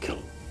up. Kill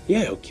him?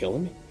 Yeah, he'll kill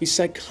him. He's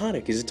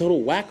psychotic. He's a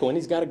total wacko and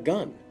he's got a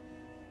gun.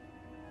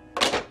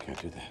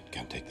 Can't do that.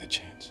 Can't take that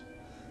chance.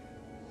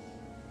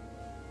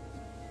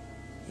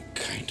 What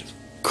kind of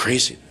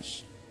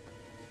craziness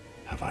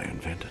have I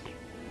invented?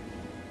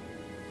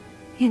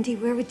 Andy,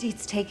 where would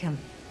Dietz take him?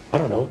 I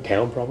don't know,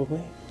 town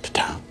probably? To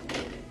town?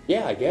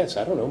 Yeah, I guess.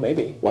 I don't know,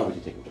 maybe. Why would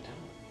you take him to town?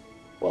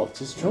 Well, it's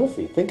his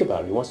trophy. Think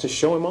about it. He wants to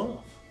show him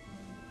off.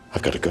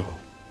 I've got to go.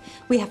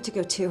 We have to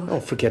go too.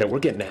 Oh, forget it. We're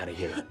getting out of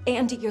here.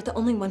 Andy, you're the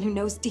only one who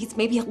knows Dietz.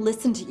 Maybe he'll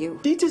listen to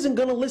you. Dietz isn't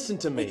gonna listen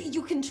to me.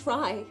 You can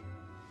try.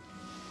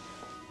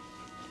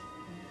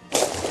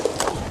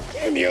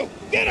 Damn you!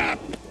 Get up!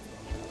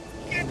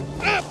 Get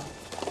up!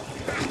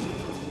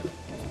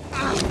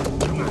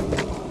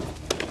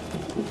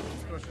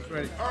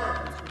 Ready.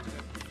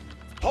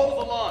 Hold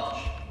the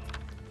launch.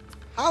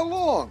 How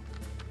long?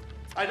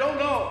 I don't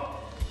know.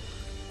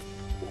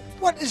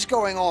 What is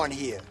going on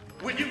here?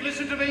 Will you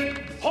listen to me?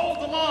 Hold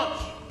the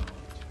launch.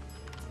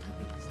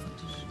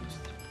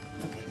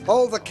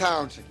 Hold the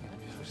count.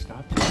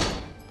 Stop.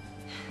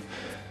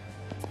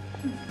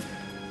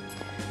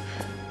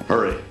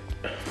 Hurry.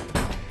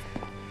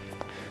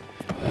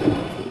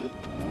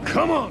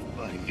 Come on,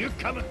 buddy. You're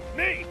coming with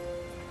me.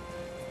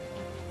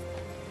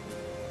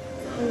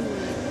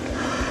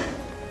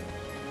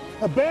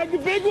 I bagged a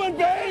big one,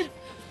 babe!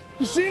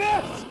 You see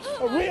that?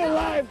 A real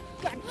live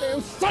goddamn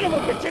son of a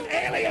bitch, an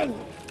alien!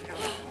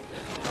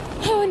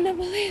 I wouldn't have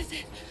believed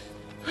it.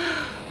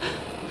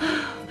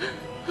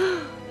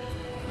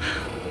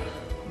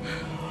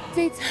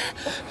 Dietz,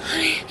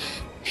 honey,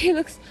 he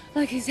looks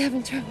like he's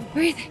having trouble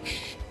breathing.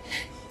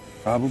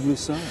 Probably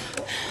so.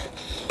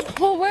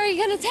 Well, where are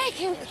you gonna take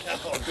him?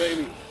 Oh,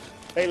 baby.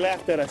 They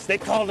laughed at us. They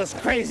called us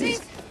crazy.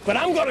 But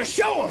I'm gonna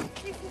show them.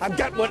 I've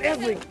got what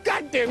every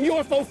goddamn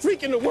UFO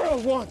freak in the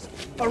world wants.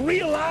 A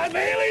real live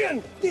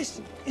alien.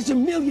 This is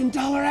 $1 million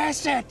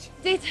asset.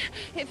 Dietz,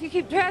 if you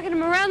keep dragging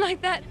him around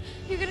like that,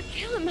 you're gonna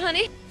kill him,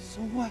 honey.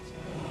 So what?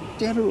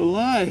 Dead or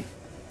alive?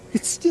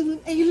 It's still an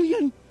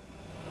alien.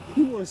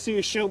 You wanna see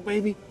a show,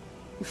 baby?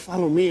 You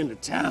follow me into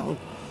town.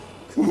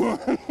 Come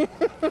on.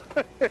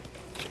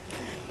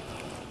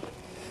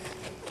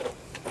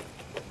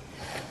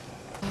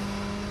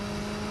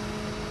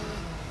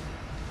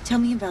 Tell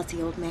me about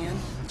the old man,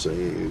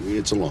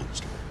 It's a long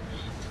story.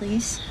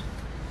 please.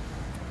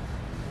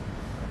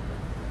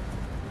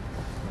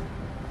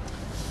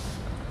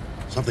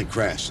 Something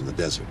crashed in the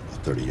desert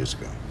about 30 years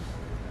ago.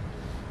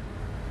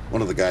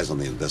 One of the guys on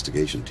the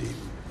investigation team,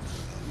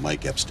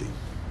 Mike Epstein,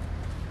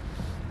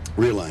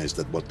 realized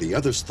that what the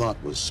others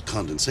thought was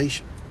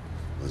condensation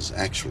was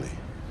actually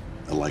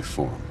a life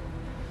form.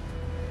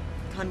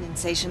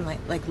 Condensation,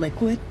 like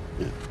liquid?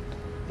 Yeah,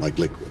 like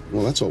liquid.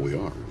 Well, that's all we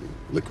are, really.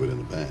 Liquid in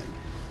a bag.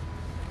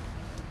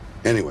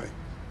 Anyway,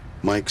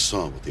 Mike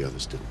saw what the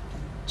others didn't,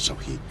 so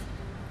he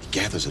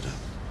gathers it up.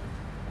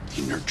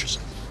 He nurtures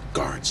it,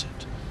 guards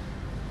it.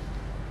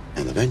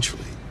 And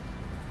eventually,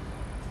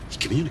 he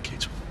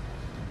communicates with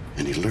it.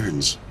 And he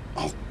learns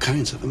all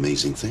kinds of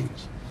amazing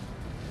things.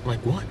 Like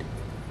what?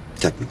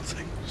 Technical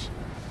things.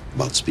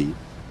 About speed.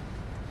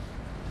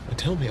 Well,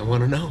 tell me, I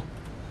want to know.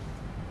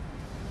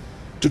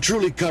 To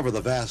truly cover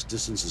the vast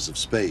distances of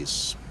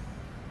space,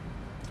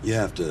 you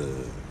have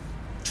to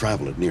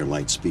travel at near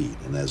light speed.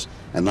 And as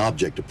an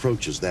object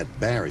approaches that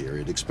barrier,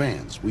 it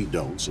expands. We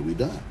don't, so we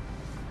die.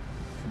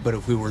 But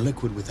if we were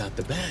liquid without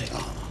the bag...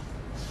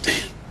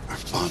 Our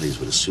bodies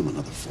would assume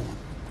another form,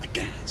 like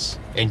gas.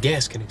 And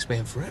gas can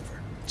expand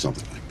forever.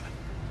 Something like that.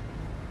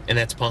 And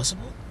that's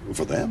possible?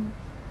 For them.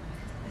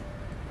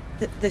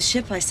 The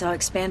ship I saw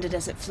expanded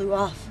as it flew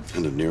off.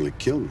 And it nearly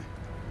killed me.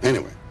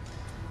 Anyway,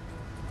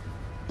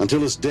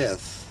 until his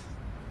death,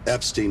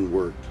 Epstein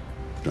worked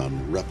on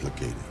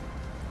replicating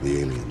the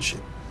alien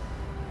ship.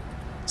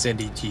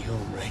 Send E.T.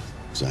 home, right?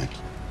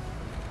 Exactly.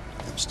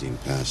 Epstein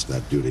passed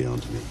that duty on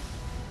to me.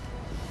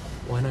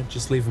 Why not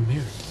just leave him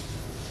here?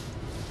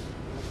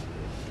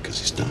 Because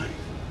he's dying.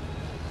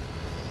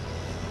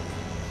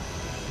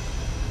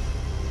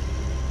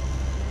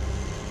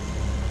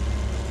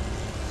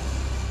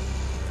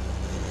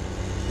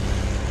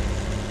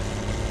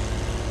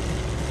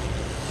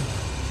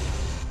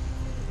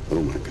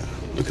 Oh my God,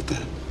 look at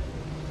that.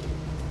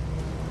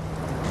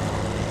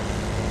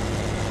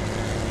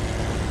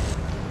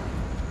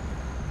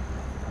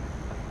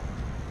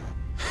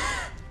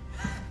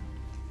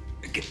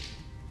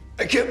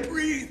 I can't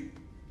breathe.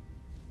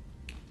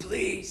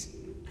 Please.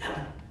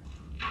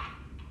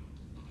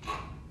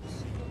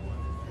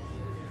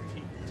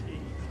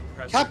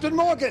 Captain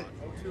Morgan!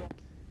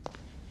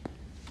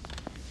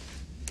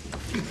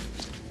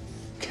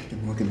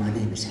 Captain Morgan, my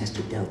name is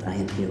Hester Delt. I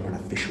am here on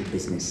official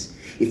business.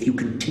 If you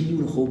continue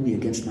to hold me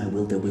against my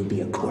will, there will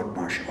be a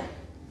court-martial.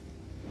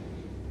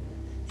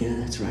 Yeah,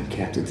 that's right,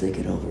 Captain. Think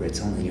it over.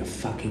 It's only your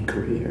fucking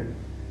career.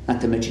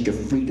 Not to mention your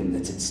freedom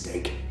that's at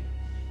stake.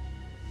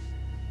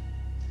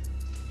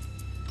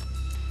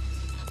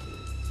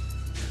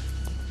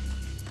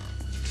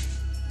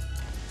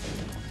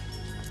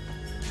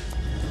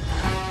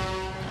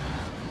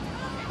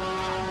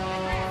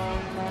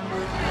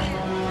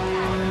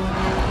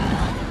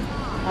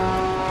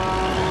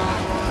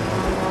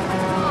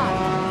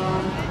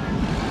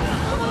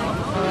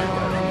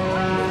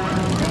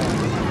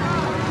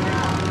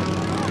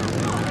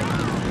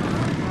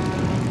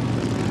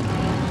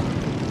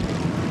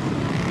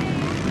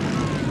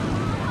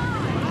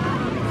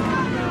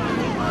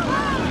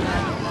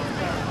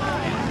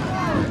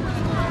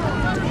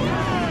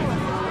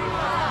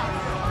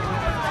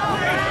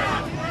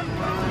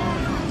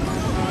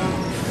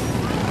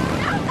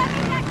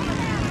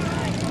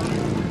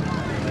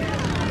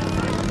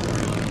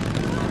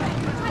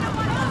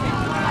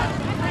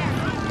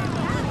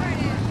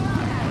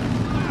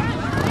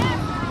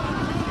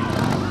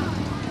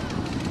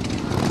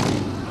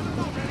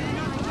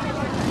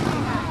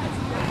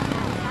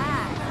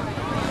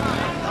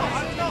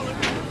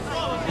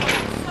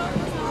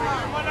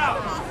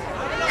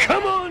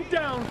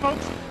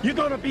 You're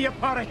gonna be a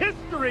part of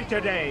history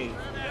today.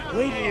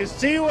 Wait till you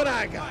see what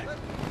I got.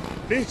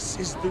 This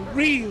is the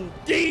real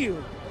deal.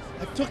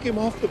 I took him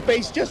off the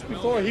base just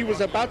before he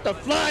was about to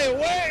fly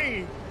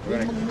away.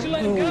 Did you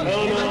let him go?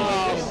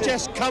 No.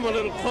 Just come a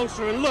little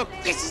closer and look.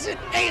 This is an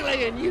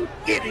alien, you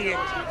idiot.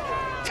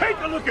 Take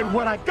a look at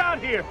what I got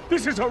here.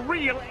 This is a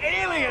real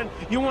alien.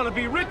 You want to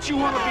be rich, you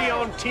want to be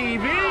on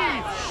TV.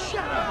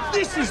 Shut up.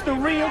 This is the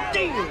real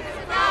deal.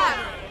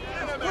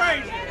 That's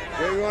crazy.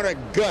 We want to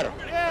gut him.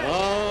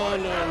 Oh,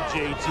 no,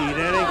 JT,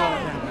 that ain't gonna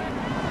happen.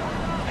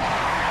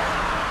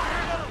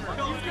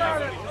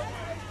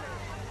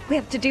 We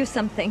have to do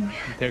something.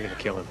 They're gonna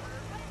kill him.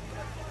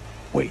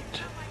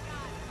 Wait.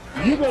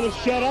 You gonna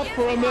shut up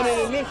for a minute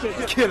and listen?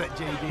 Kill it,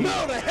 JD.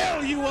 No, the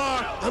hell you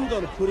are! I'm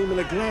gonna put him in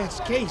a glass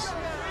case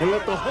and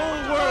let the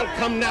whole world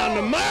come down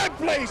to my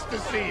place to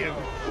see him.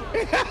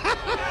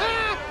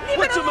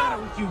 What's the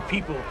matter with you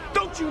people?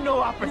 Don't you know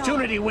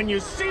opportunity when you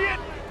see it?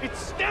 It's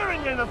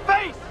staring in the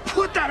face.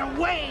 Put that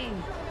away.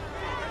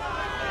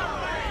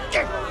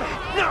 Get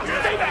back! No,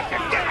 stay back there!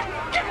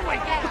 Get away!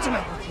 What's the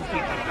matter with you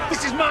people?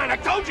 This is mine, I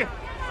told you!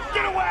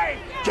 Get away!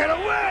 Get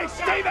away!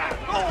 Stay back!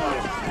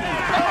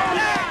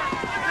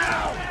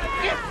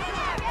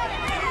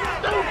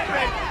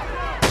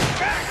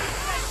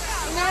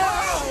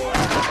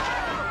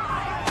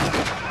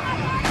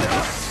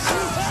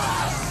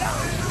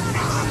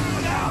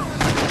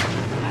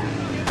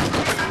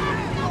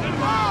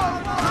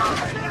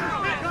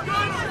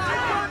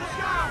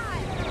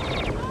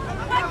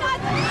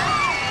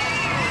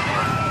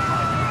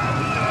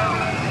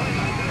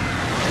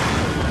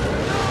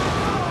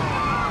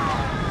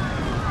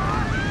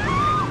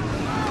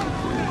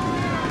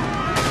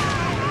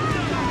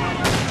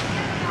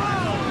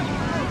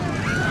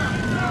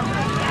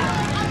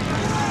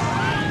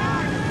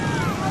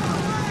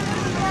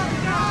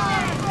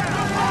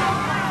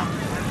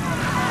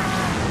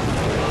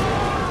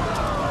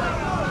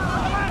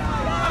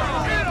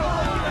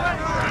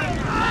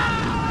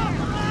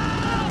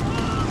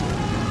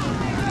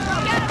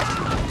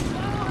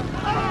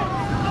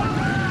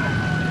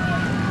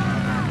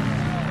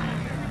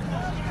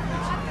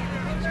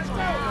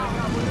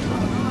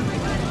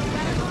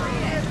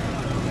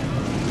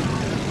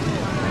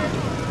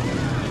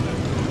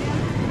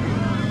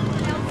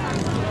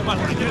 Come on,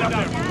 get up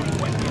there.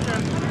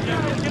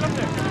 Get up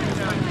there.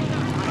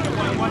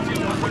 Watch it.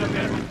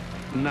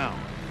 Now.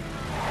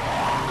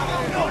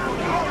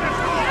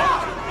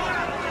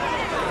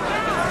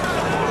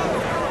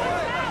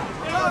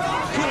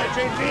 Shoot it,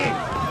 JP.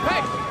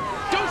 Hey,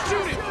 don't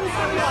shoot it.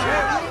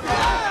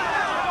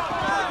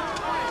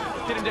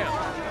 Get him down.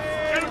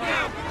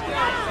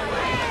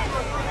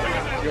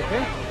 You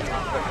okay?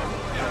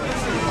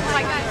 Oh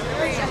my God.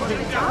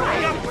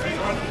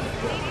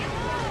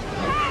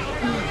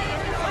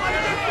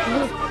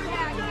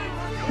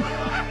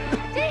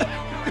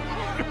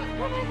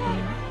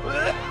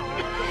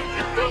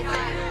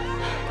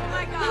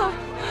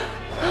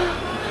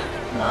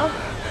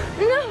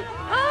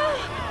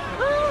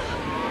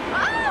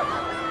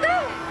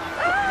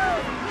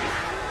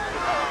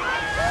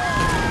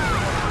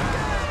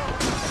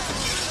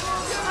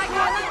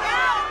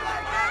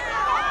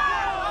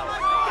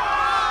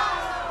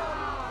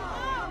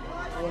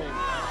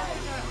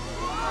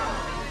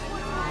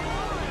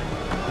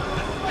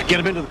 Get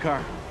him into the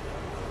car.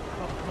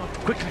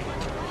 Quickly.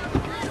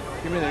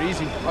 Give me there,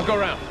 easy. I'll go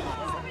around.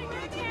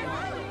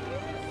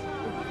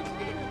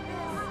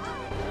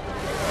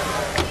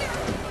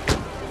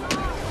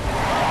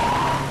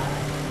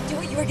 Do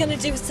what you were gonna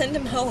do, send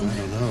him home. I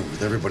don't know,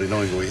 with everybody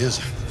knowing who he is.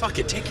 Fuck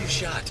it, take your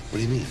shot. What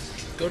do you mean?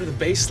 Go to the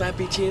base,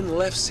 slap each in the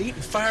left seat,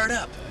 and fire it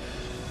up.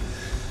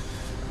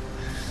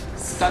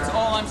 That's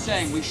all I'm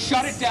saying. We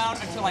shut it down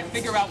until I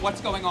figure out what's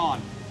going on.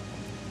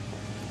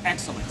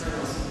 Excellent.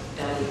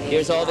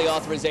 Here's all the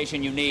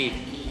authorization you need.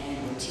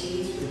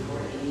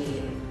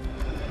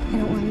 I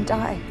don't want to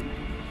die.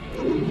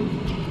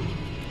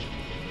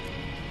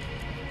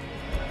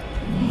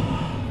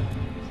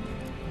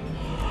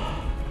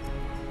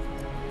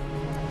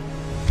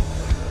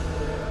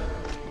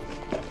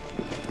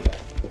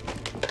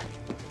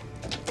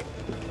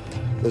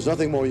 There's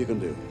nothing more you can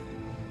do.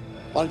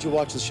 Why don't you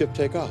watch the ship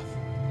take off?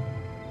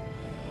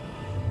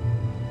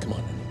 Come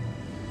on.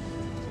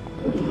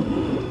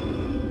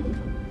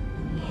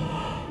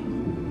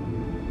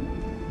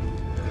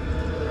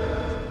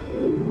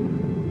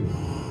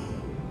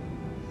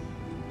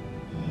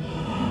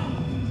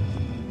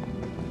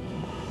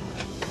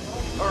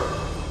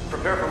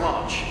 Prepare for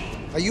launch.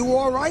 Are you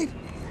all right?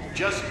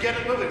 Just get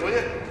it moving, will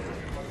you?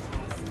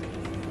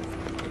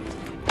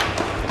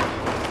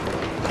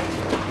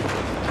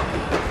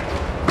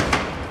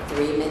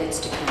 Three minutes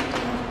to countdown.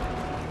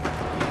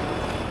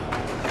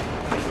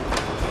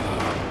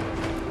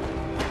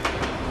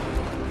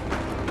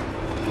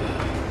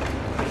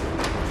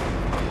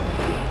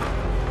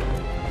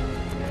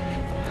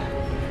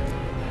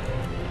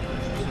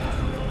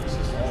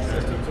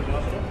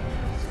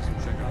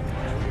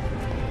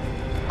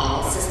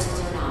 All systems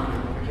are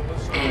nominal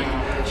and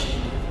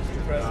operational.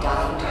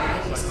 Docking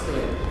target is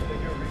clear.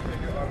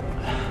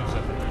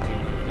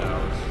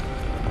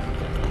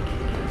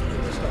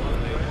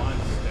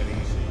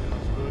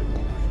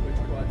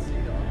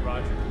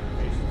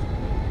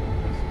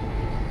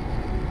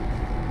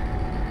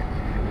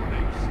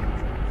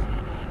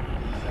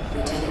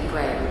 Lieutenant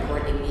Gray,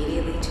 report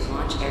immediately to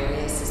Launch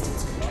Area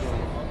Assistance Control.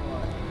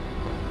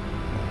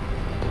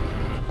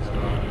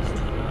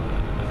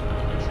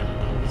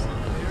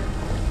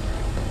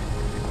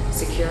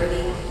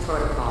 Security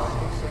Protocol.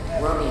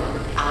 Romeo,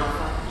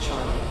 Alpha,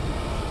 Charlie.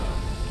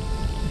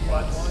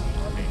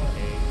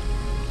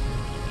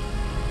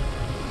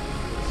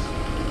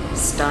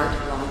 Start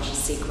launch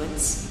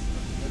sequence.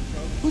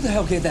 Who the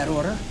hell gave that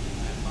order?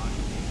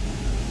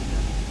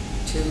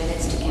 2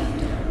 minutes to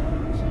countdown.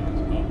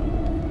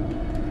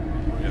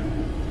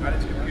 Got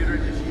its computer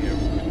in this year.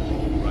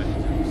 Right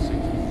through 60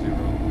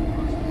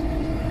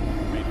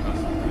 Made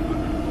custom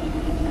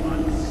 300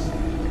 months.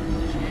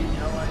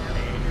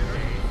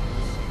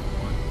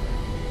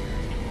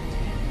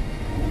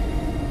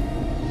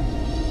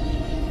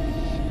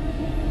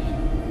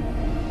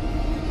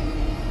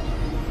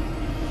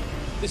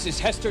 This is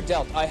Hester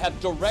Delt. I have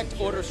direct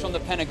orders from the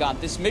Pentagon.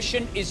 This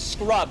mission is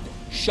scrubbed.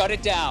 Shut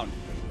it down.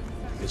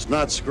 It's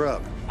not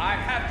scrub. I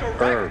have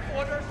direct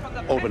orders from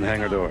the Open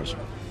hangar doors.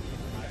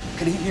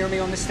 Can you hear me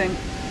on this thing?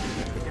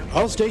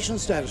 All station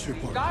status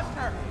report.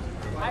 Gosner,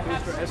 I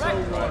have direct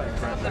orders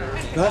from the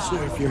Pentagon.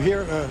 Gosner, if you're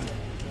here,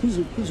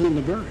 who's on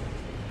the bird?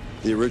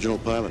 The original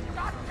pilot.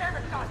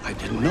 I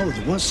didn't know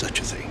there was such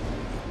a thing.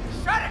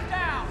 Shut it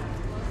down!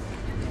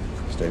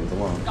 Stay with the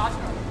launch.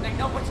 Gosner, they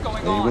know what's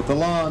going Stay on. with the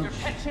launch. Your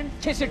pension,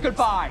 kiss it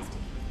goodbye.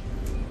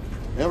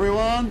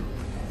 Everyone,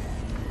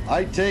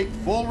 I take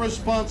full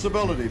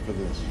responsibility for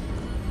this.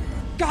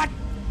 God,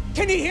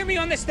 can you hear me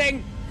on this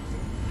thing?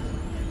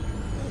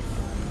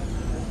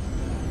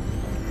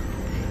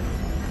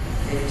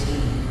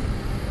 15,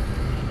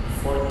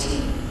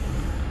 14,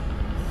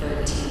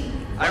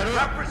 13. I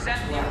represent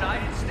the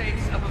United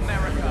States of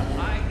America.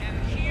 I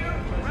am here to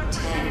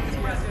represent the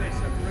president.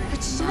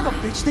 That son of a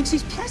bitch thinks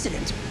he's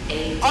president.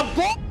 8, A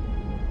bull.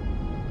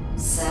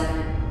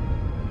 7,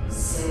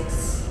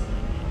 6,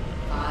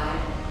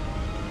 5,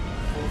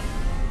 4.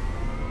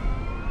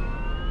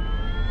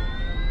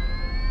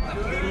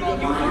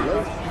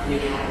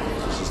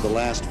 This is the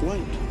last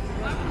flight.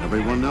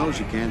 Everyone knows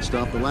you can't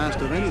stop the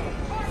last of anything.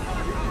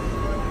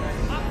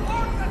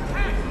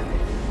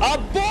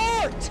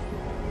 Abort!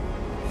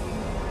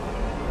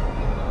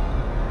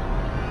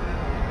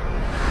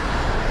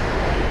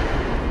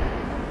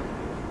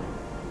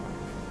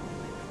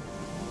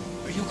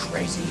 Are you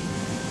crazy?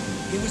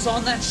 He was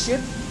on that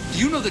ship? Do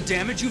you know the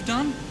damage you've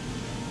done?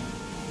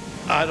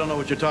 I don't know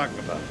what you're talking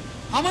about.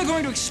 How am I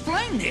going to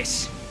explain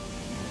this?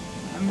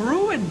 I'm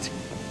ruined.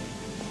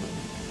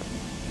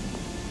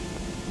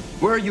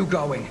 Where are you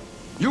going?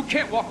 You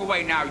can't walk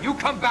away now. You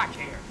come back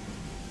here.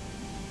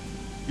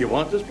 You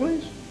want this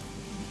place?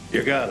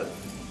 You got it.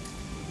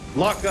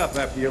 Lock up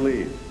after you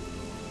leave.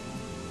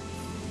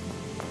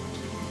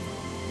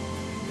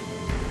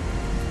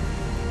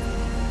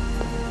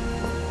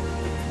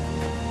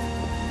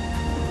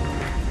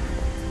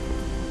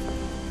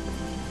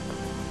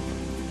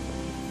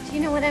 Do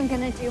you know what I'm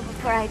gonna do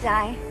before I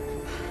die?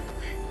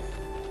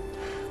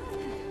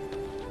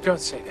 Don't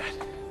say that.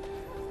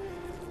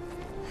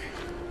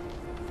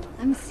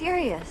 I'm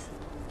serious.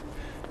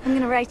 I'm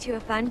gonna write you a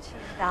bunch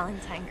of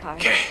Valentine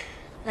cards. Okay.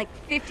 Like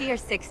 50 or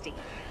 60.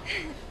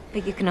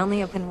 But you can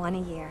only open one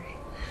a year.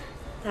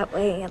 That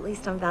way, at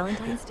least on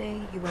Valentine's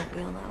Day, you won't be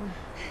alone.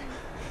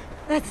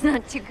 That's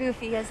not too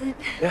goofy, is it?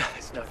 Yeah,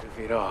 it's not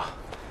goofy at all.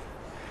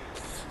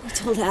 I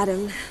told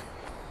Adam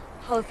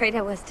how afraid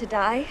I was to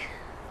die.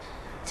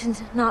 To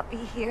not be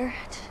here.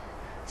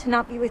 To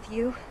not be with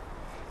you.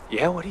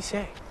 Yeah, what'd he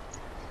say?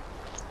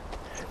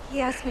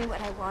 He asked me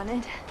what I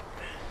wanted.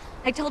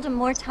 I told him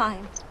more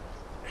time.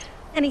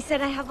 And he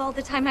said I have all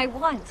the time I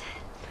want.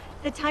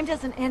 The time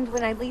doesn't end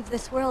when I leave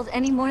this world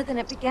any more than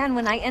it began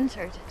when I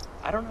entered.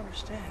 I don't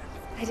understand.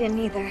 I didn't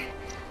either.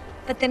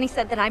 But then he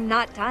said that I'm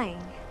not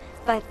dying,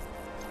 but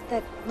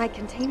that my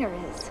container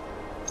is.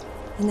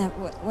 And that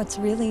what's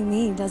really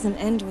me doesn't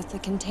end with the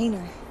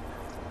container.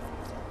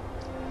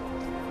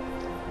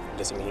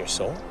 Does it mean your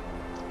soul?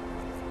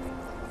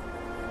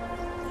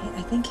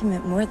 I think he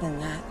meant more than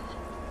that.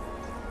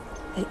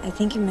 I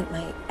think he meant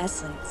my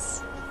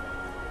essence.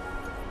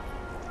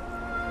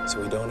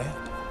 So we don't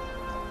end.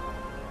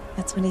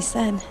 That's what he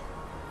said.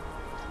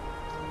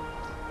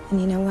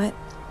 And you know what?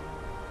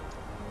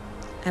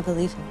 I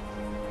believe him.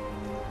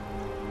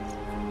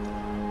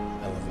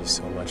 I love you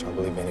so much. I'll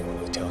believe anyone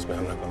who tells me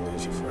I'm not going to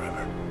lose you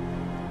forever.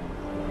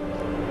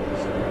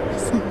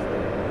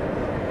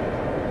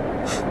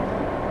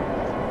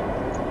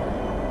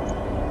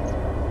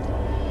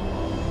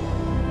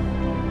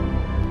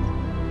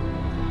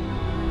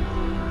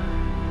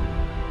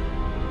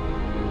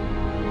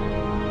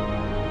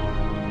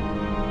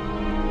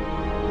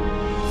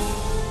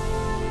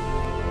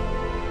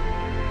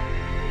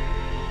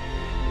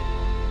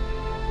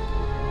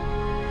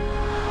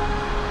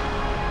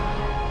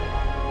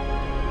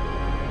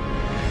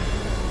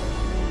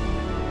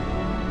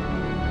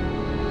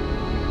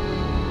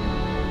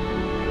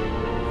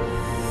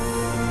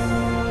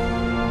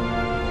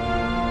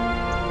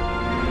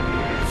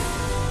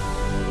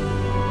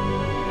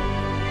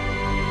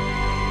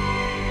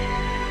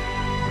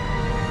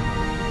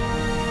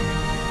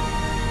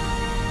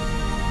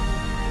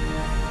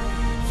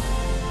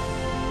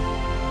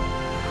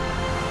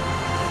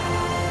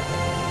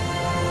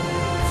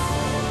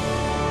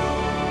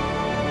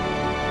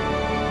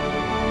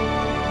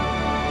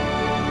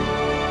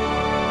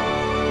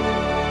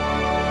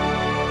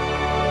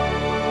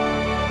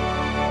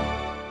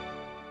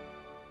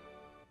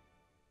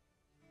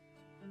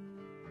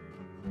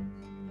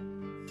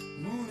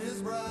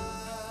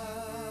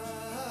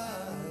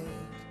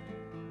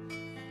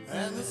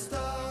 And the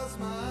stars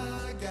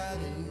my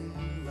guiding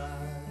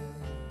light.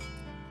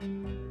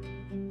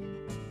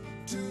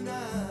 Tonight,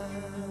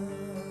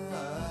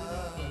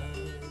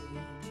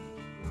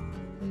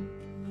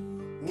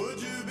 would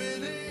you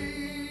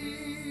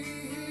believe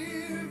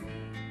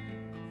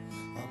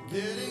I'm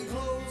getting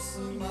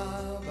closer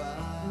mile by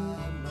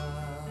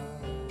mile?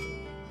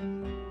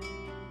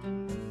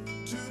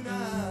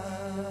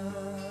 Tonight,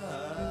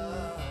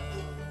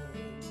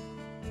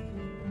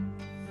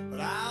 but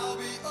I'll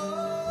be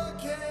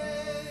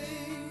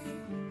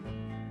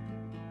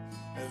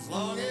as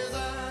long as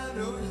I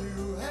know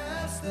you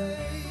have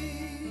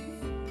stayed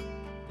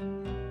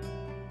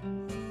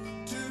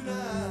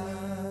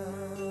tonight.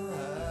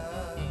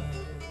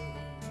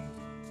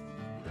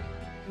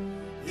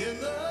 In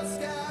the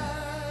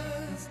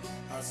skies,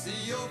 I see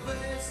your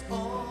face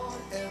on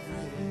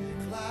every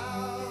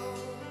cloud.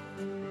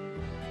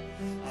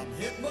 I'm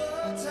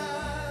hypnotized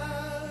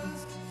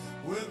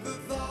with the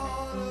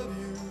thought of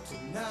you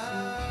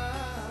tonight.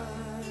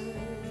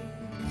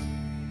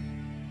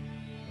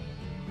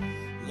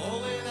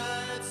 Lonely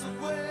nights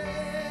away,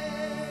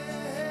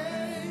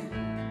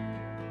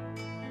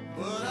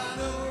 but I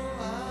know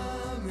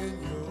I'm in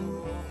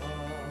your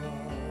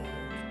heart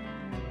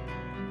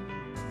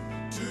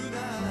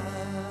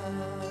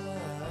tonight.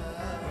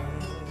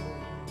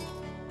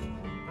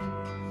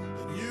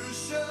 And you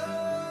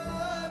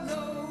should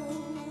know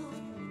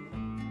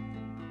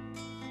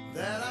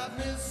that I've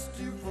missed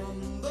you from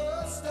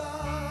the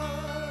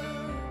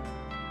start.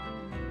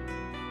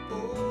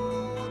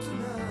 Oh, tonight.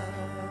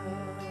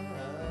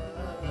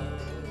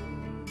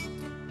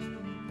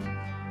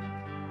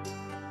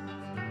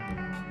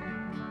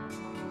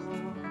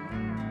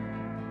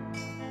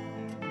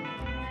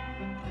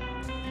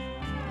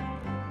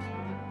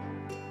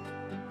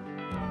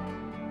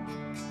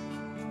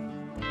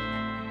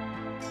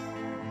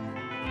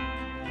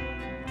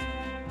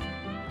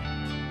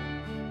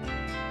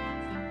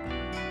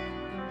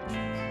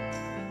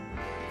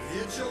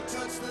 It's your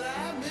touch that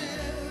I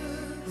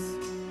miss,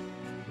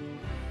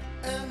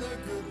 and the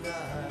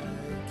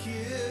goodnight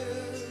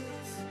kiss.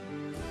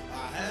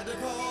 I had to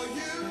call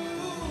you,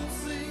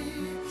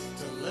 see,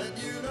 to let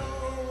you know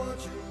what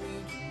you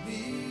mean to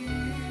me.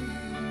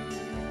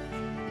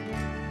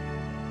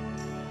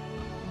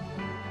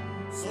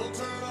 So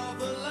turn off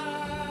the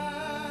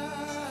light,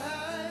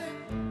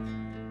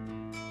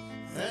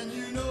 and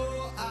you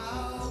know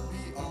I'll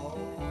be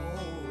alright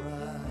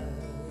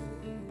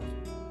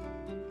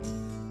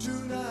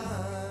tonight.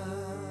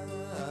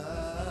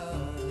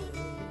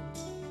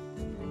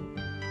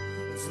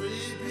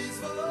 Sleep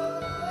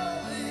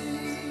peacefully,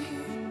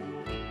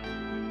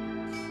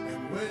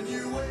 and when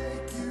you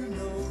wake, you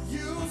know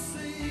you'll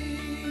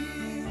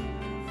see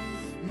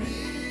me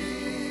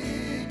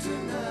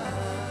tonight.